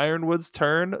Ironwood's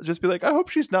turn, just be like, I hope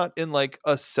she's not in like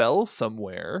a cell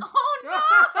somewhere. Oh no!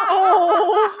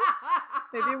 Oh.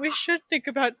 Maybe we should think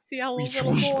about Ciel a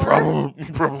little more.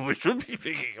 Probably should be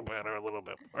thinking about her a little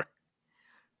bit more.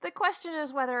 The question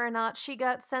is whether or not she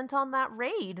got sent on that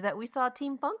raid that we saw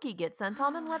Team Funky get sent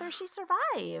on and whether she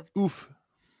survived. Oof.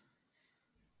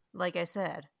 Like I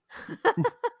said.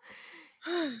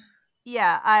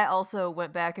 Yeah, I also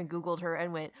went back and Googled her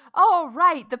and went, oh,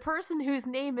 right, the person whose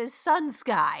name is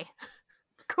Sunsky.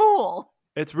 Cool.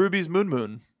 It's Ruby's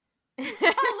Moon. A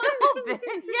little bit,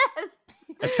 yes.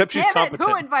 Except she's Damn competent. it,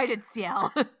 who invited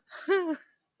Ciel?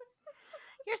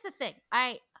 Here's the thing.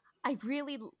 I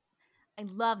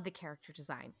love the character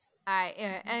design.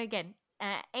 And again,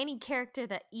 any character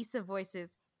that Issa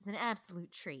voices is an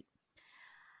absolute treat.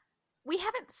 We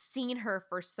haven't seen her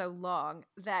for so long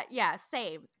that, yeah,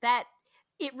 same. That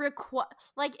it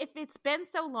like if it's been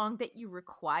so long that you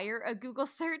require a Google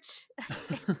search,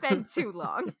 it's been too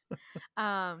long.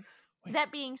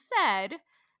 That being said,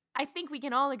 I think we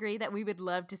can all agree that we would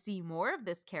love to see more of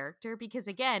this character because,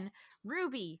 again,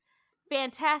 Ruby,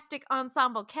 fantastic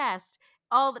ensemble cast.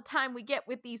 All the time we get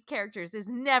with these characters is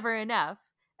never enough.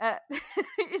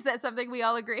 Is that something we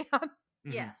all agree on?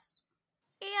 Yes.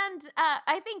 And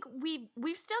I think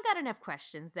we've still got enough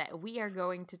questions that we are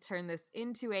going to turn this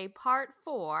into a part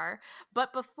 4.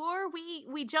 But before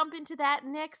we jump into that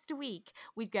next week,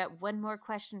 we've got one more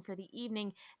question for the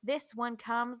evening. This one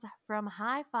comes from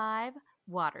High Five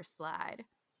Waterslide.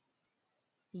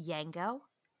 Yango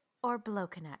or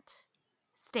Blokanut?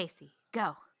 Stacy,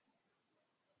 go.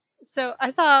 So I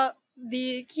saw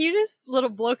the cutest little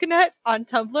blokanet on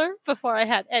Tumblr before I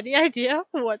had any idea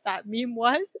what that meme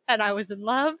was, and I was in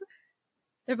love.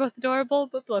 They're both adorable,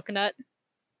 but blokanet.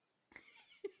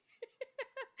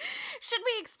 Should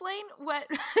we explain what?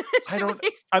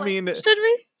 I mean, Should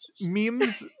we?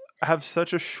 Memes have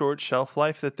such a short shelf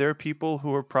life that there are people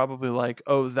who are probably like,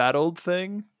 oh, that old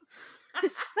thing?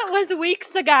 That was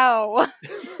weeks ago.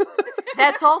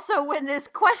 That's also when this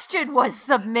question was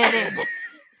submitted.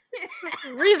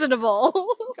 Reasonable.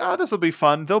 This will be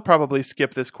fun. They'll probably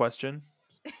skip this question.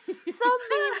 Some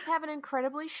memes have an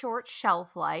incredibly short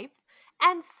shelf life,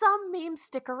 and some memes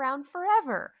stick around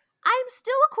forever. I'm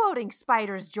still quoting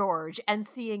Spider's George and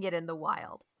seeing it in the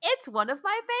wild. It's one of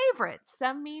my favorites.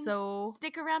 Some memes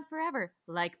stick around forever,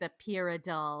 like the Pyrrha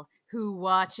doll who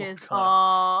watches God.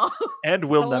 all. And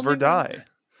will never die.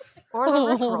 Or the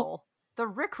Rickroll. The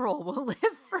Rickroll will live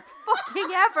for fucking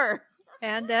ever.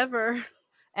 And ever.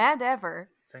 And ever.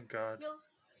 Thank God.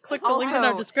 Click the link in our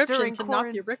Also, description during to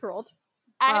not be rickrolled.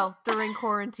 Well, during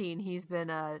quarantine, he's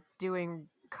been doing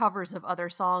covers of other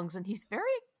songs, and he's very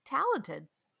talented.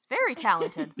 He's very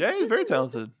talented. Yeah, he's very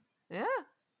talented. Yeah.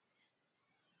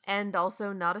 And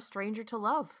also not a stranger to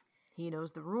love. He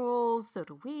knows the rules, so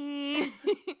do we.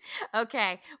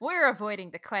 Okay, we're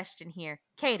avoiding the question here.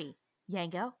 Katie,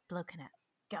 Yango, Blokanut,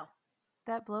 go.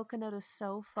 That Blokanut is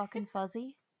so fucking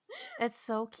fuzzy. It's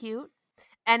so cute.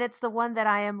 And it's the one that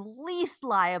I am least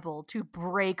liable to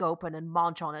break open and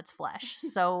munch on its flesh.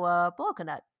 So,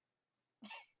 Blokanut.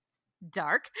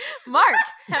 Dark. Mark,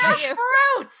 how about you?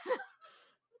 Fruits!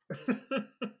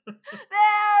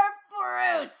 They're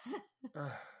fruits!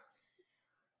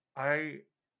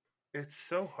 It's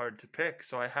so hard to pick,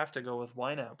 so I have to go with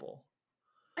Wineapple.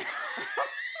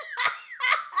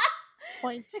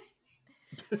 Point.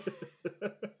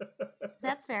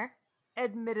 That's fair.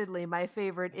 Admittedly, my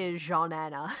favorite is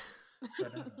Jean-Anna.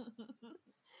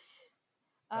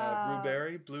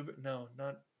 Blueberry? No.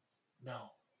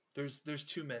 There's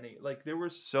too many. Like, there were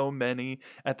so many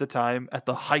at the time, at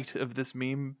the height of this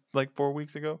meme, like 4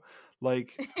 weeks ago.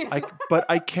 Like, but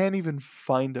I can't even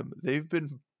find them. They've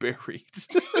been buried.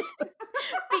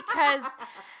 Because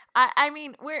I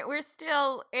mean, we're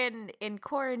still in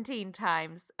quarantine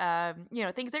times.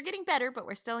 Things are getting better, but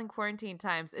we're still in quarantine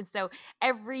times, and so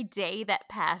every day that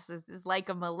passes is like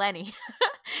a millennium.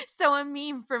 So a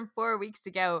meme from 4 weeks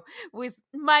ago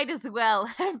might as well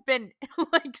have been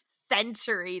like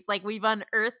centuries. Like we've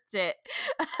unearthed it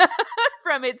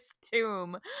from its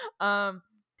tomb.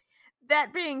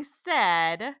 That being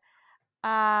said,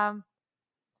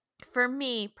 for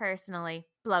me personally,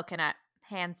 Blokanut,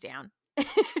 hands down.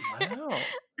 Wow.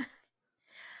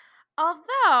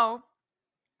 Although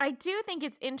I do think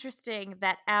it's interesting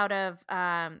that out of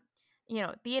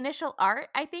the initial art,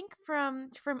 I think from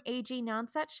AG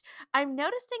Nonsuch, I'm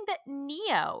noticing that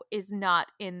Neo is not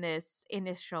in this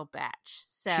initial batch.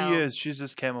 So She is. She's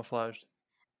just camouflaged.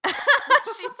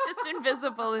 she's just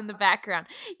invisible in the background.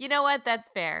 You know what? That's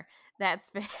fair.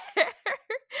 That's fair.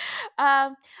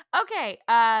 Okay.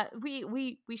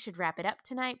 We should wrap it up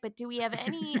tonight, but do we have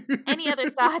any other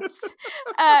thoughts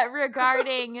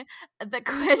regarding the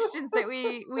questions that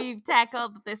we've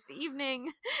tackled this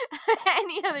evening?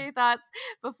 Any other thoughts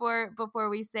before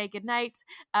we say goodnight?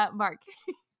 Mark.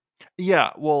 Yeah,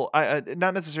 well, I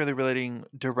not necessarily relating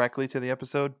directly to the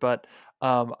episode, but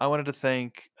I wanted to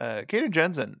thank Kaden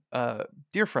Jensen,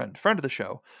 dear friend of the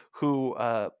show, who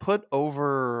put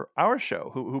over our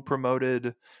show, who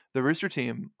promoted the Rooster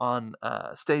Team on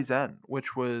Stay Zen,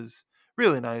 which was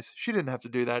really nice. She didn't have to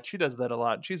do that. She does that a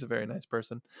lot. She's a very nice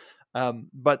person.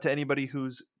 But to anybody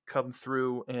who's come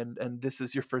through and this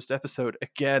is your first episode,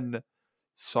 again,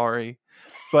 sorry.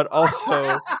 But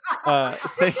also,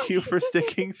 thank you for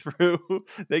sticking through.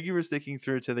 Thank you for sticking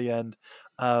through to the end.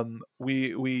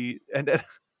 We and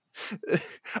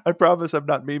I promise I'm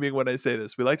not memeing when I say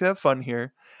this. We like to have fun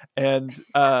here, and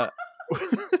I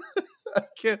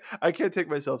can't take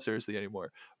myself seriously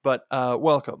anymore. But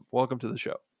welcome to the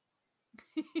show.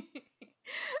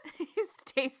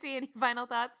 Stacy, any final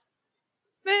thoughts?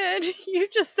 Man, you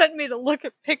just sent me to look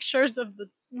at pictures of the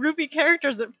Ruby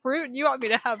characters at Fruit, and you want me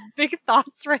to have big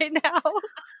thoughts right now?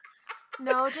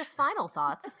 No, just final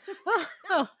thoughts.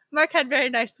 Oh, Mark had very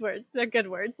nice words. They're good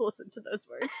words. Listen to those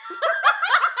words.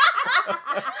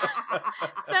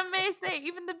 Some may say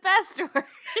even the best words.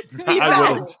 I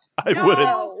wouldn't.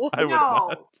 I would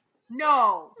not.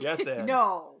 No. Yes, Anne.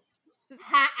 No.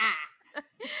 Ha-ah.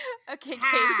 Okay,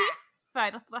 Katie,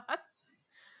 final thoughts.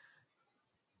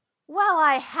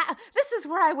 Well, this is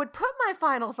where I would put my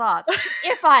final thoughts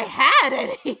if I had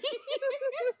any.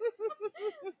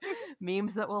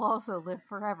 Memes that will also live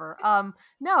forever.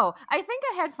 No, I think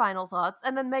I had final thoughts,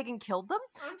 and then Megan killed them.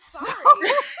 I'm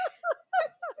sorry.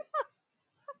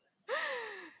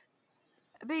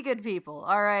 Be good people,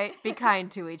 all right? Be kind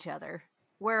to each other.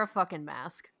 Wear a fucking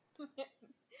mask.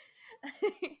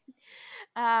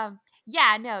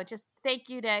 Yeah, no, just thank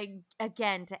you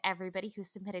again to everybody who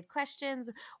submitted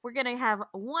questions. We're gonna have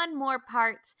one more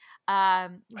part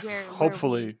where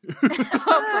Hopefully.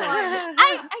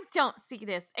 I don't see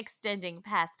this extending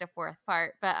past a fourth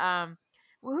part, but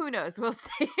who knows? We'll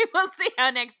see. We'll see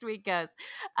how next week goes.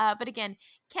 But again,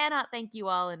 cannot thank you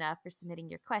all enough for submitting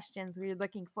your questions. We're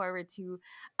looking forward to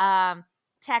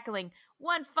tackling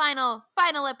one final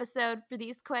episode for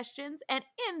these questions. And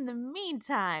in the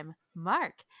meantime,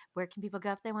 Mark, where can people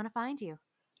go if they want to find you?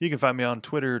 You can find me on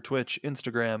Twitter, Twitch,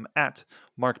 Instagram at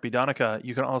Mark B. Donica.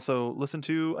 You can also listen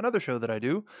to another show that I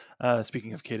do.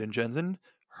 Speaking of Kaden Jensen,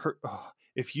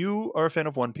 if you are a fan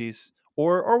of One Piece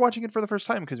or watching it for the first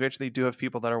time, because we actually do have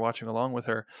people that are watching along with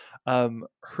her,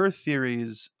 her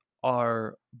theories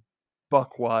are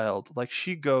buck wild. Like,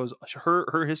 she goes,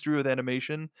 her history with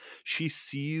animation, she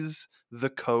sees the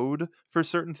code for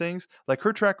certain things. Like,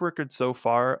 her track record so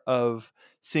far of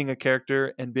seeing a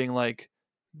character and being like,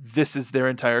 this is their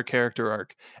entire character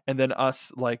arc, and then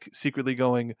us like secretly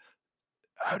going,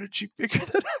 how did she figure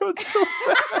that out so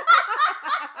fast?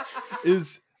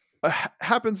 is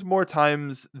happens more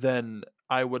times than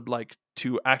I would like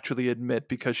to actually admit,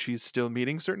 because she's still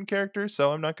meeting certain characters,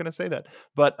 so I'm not going to say that.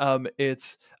 But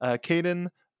it's Kaden,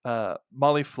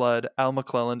 Molly Flood, Al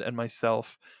McClelland, and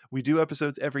myself. We do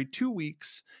episodes every 2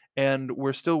 weeks, and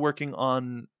we're still working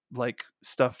on like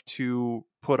stuff to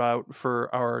put out for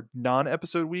our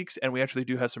non-episode weeks, and we actually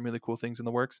do have some really cool things in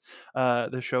the works.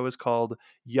 The show is called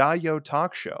Yayo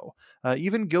Talk Show.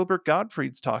 Even Gilbert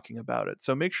Gottfried's talking about it,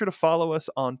 so make sure to follow us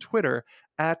on Twitter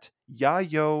at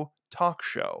Yayo Talk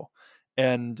Show.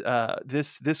 And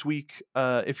this week,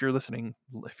 if you're listening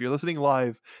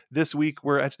live, this week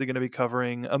we're actually going to be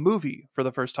covering a movie for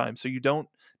the first time. So you don't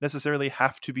necessarily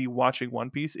have to be watching One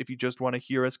Piece if you just want to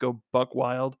hear us go buck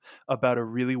wild about a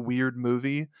really weird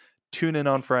movie. Tune in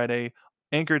on Friday,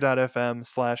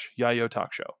 anchor.fm/Yayo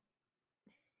Talk Show.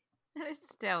 That is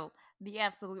still the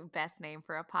absolute best name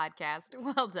for a podcast.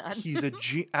 Well done.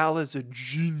 Al is a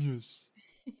genius.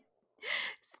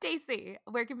 Stacy,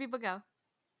 where can people go?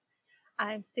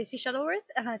 I'm Stacey Shuttleworth.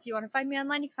 If you want to find me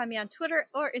online, you can find me on Twitter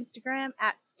or Instagram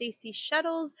at Stacey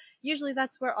Shuttles. Usually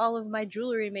that's where all of my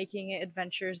jewelry making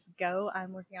adventures go.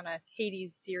 I'm working on a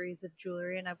Hades series of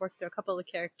jewelry, and I've worked through a couple of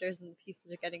characters, and the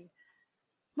pieces are getting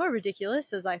more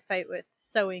ridiculous as I fight with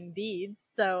sewing beads.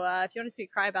 So if you want to see me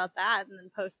cry about that and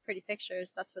then post pretty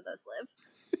pictures, that's where those live.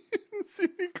 See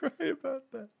me cry about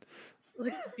that.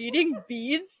 Like beading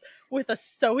beads with a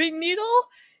sewing needle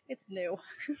It's new.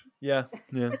 Yeah.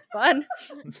 It's fun.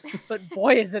 But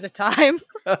boy, is it a time.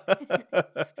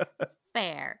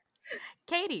 Fair.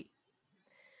 Katie.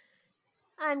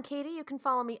 I'm Katie. You can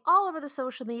follow me all over the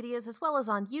social medias as well as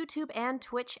on YouTube and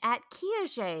Twitch at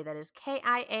Kiaxet. That is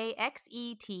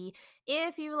Kiaxet.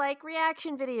 If you like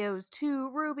reaction videos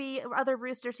to Ruby, other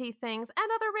Rooster Teeth things,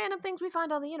 and other random things we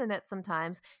find on the internet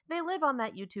sometimes, they live on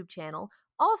that YouTube channel.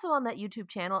 Also on that YouTube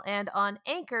channel and on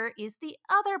Anchor is the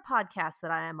other podcast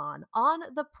that I am on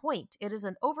The Point. It is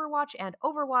an Overwatch and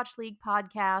Overwatch League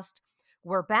podcast.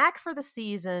 We're back for the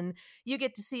season. You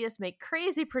get to see us make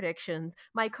crazy predictions.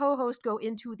 My co-host go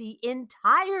into the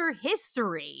entire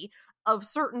history of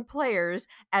certain players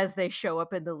as they show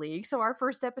up in the league. So our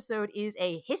first episode is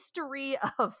a history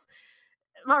of...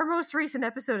 Our most recent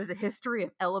episode is a history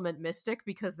of Element Mystic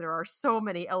because there are so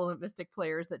many Element Mystic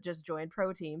players that just joined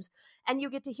pro teams. And you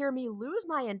get to hear me lose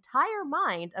my entire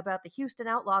mind about the Houston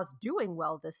Outlaws doing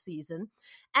well this season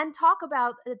and talk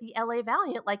about the LA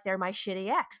Valiant like they're my shitty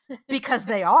ex, because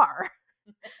they are.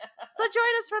 So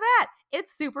join us for that.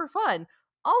 It's super fun.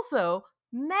 Also,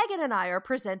 Megan and I are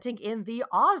presenting in the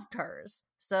Oscars,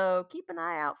 so keep an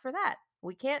eye out for that.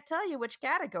 We can't tell you which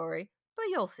category, but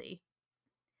you'll see.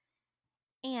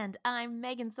 And I'm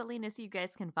Megan Salinas. You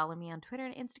guys can follow me on Twitter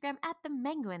and Instagram at The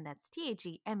Menguin. That's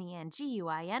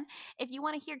TheMenguin. If you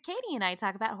want to hear Katie and I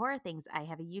talk about horror things, I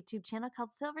have a YouTube channel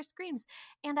called Silver Screams.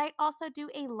 And I also do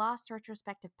a Lost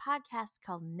retrospective podcast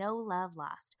called No Love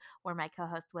Lost, where my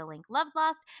co-host Will Link loves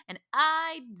Lost and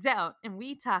I don't. And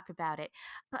we talk about it.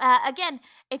 Again,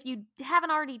 if you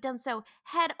haven't already done so,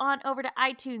 head on over to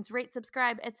iTunes, rate,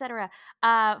 subscribe, etc.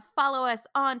 Follow us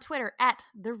on Twitter at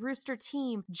The Rooster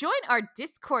Team. Join our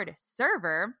Discord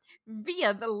server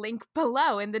via the link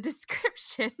below in the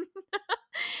description.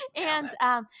 And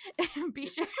be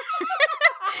sure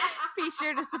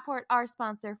to support our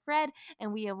sponsor, Fred.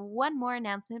 And we have one more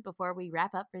announcement before we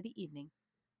wrap up for the evening.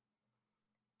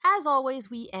 As always,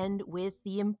 we end with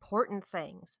the important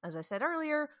things. As I said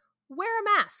earlier, wear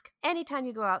a mask anytime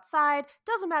you go outside.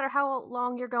 Doesn't matter how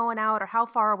long you're going out or how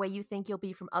far away you think you'll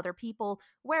be from other people.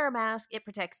 Wear a mask. It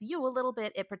protects you a little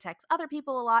bit. It protects other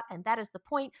people a lot, and that is the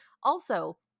point.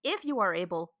 Also, if you are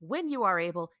able, when you are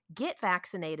able, get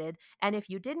vaccinated. And if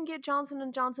you didn't get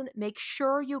Johnson & Johnson, make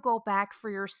sure you go back for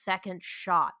your second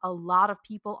shot. A lot of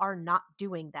people are not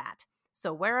doing that.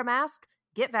 So wear a mask,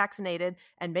 get vaccinated,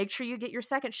 and make sure you get your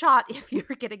second shot if you're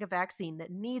getting a vaccine that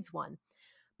needs one.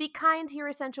 Be kind to your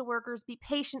essential workers. Be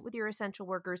patient with your essential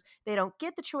workers. They don't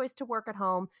get the choice to work at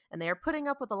home, and they are putting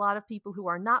up with a lot of people who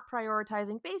are not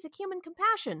prioritizing basic human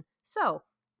compassion. So,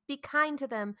 be kind to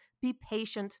them. Be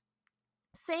patient.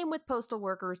 Same with postal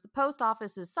workers. The post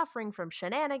office is suffering from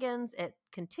shenanigans. It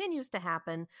continues to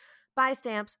happen. Buy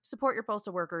stamps. Support your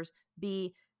postal workers.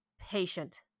 Be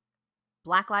patient.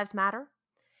 Black Lives Matter.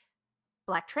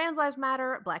 Black trans lives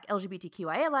matter. Black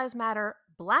LGBTQIA lives matter.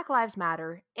 Black Lives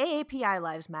Matter, AAPI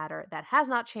Lives Matter. That has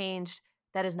not changed.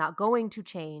 That is not going to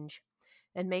change.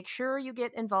 And make sure you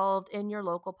get involved in your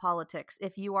local politics.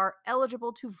 If you are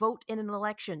eligible to vote in an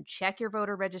election, check your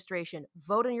voter registration.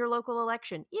 Vote in your local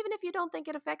election, even if you don't think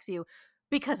it affects you,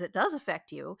 because it does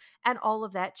affect you. And all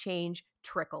of that change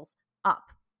trickles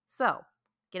up. So,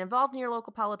 get involved in your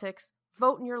local politics.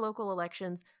 Vote in your local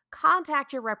elections.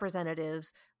 Contact your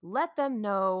representatives. Let them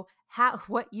know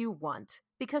what you want.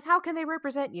 Because how can they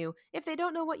represent you if they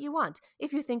don't know what you want?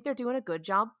 If you think they're doing a good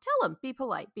job, tell them. Be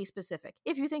polite. Be specific.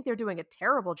 If you think they're doing a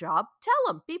terrible job,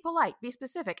 tell them. Be polite. Be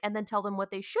specific. And then tell them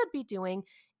what they should be doing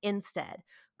instead.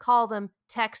 Call them,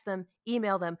 text them,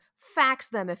 email them, fax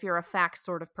them if you're a fax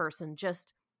sort of person.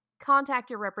 Just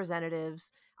contact your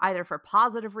representatives either for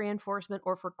positive reinforcement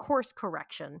or for course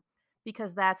correction.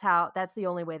 Because that's the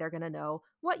only way they're going to know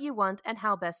what you want and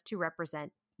how best to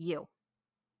represent you.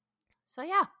 So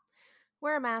yeah,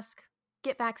 wear a mask,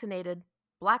 get vaccinated,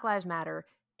 Black Lives Matter,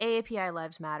 AAPI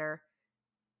Lives Matter,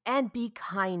 and be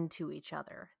kind to each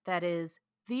other. That is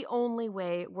the only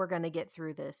way we're going to get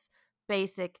through this.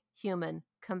 Basic human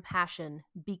compassion.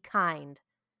 Be kind.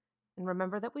 And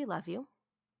remember that we love you.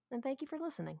 And thank you for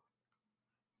listening.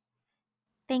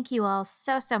 Thank you all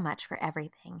so much for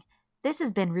everything. This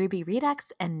has been Ruby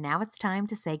Redux, and now it's time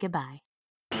to say goodbye.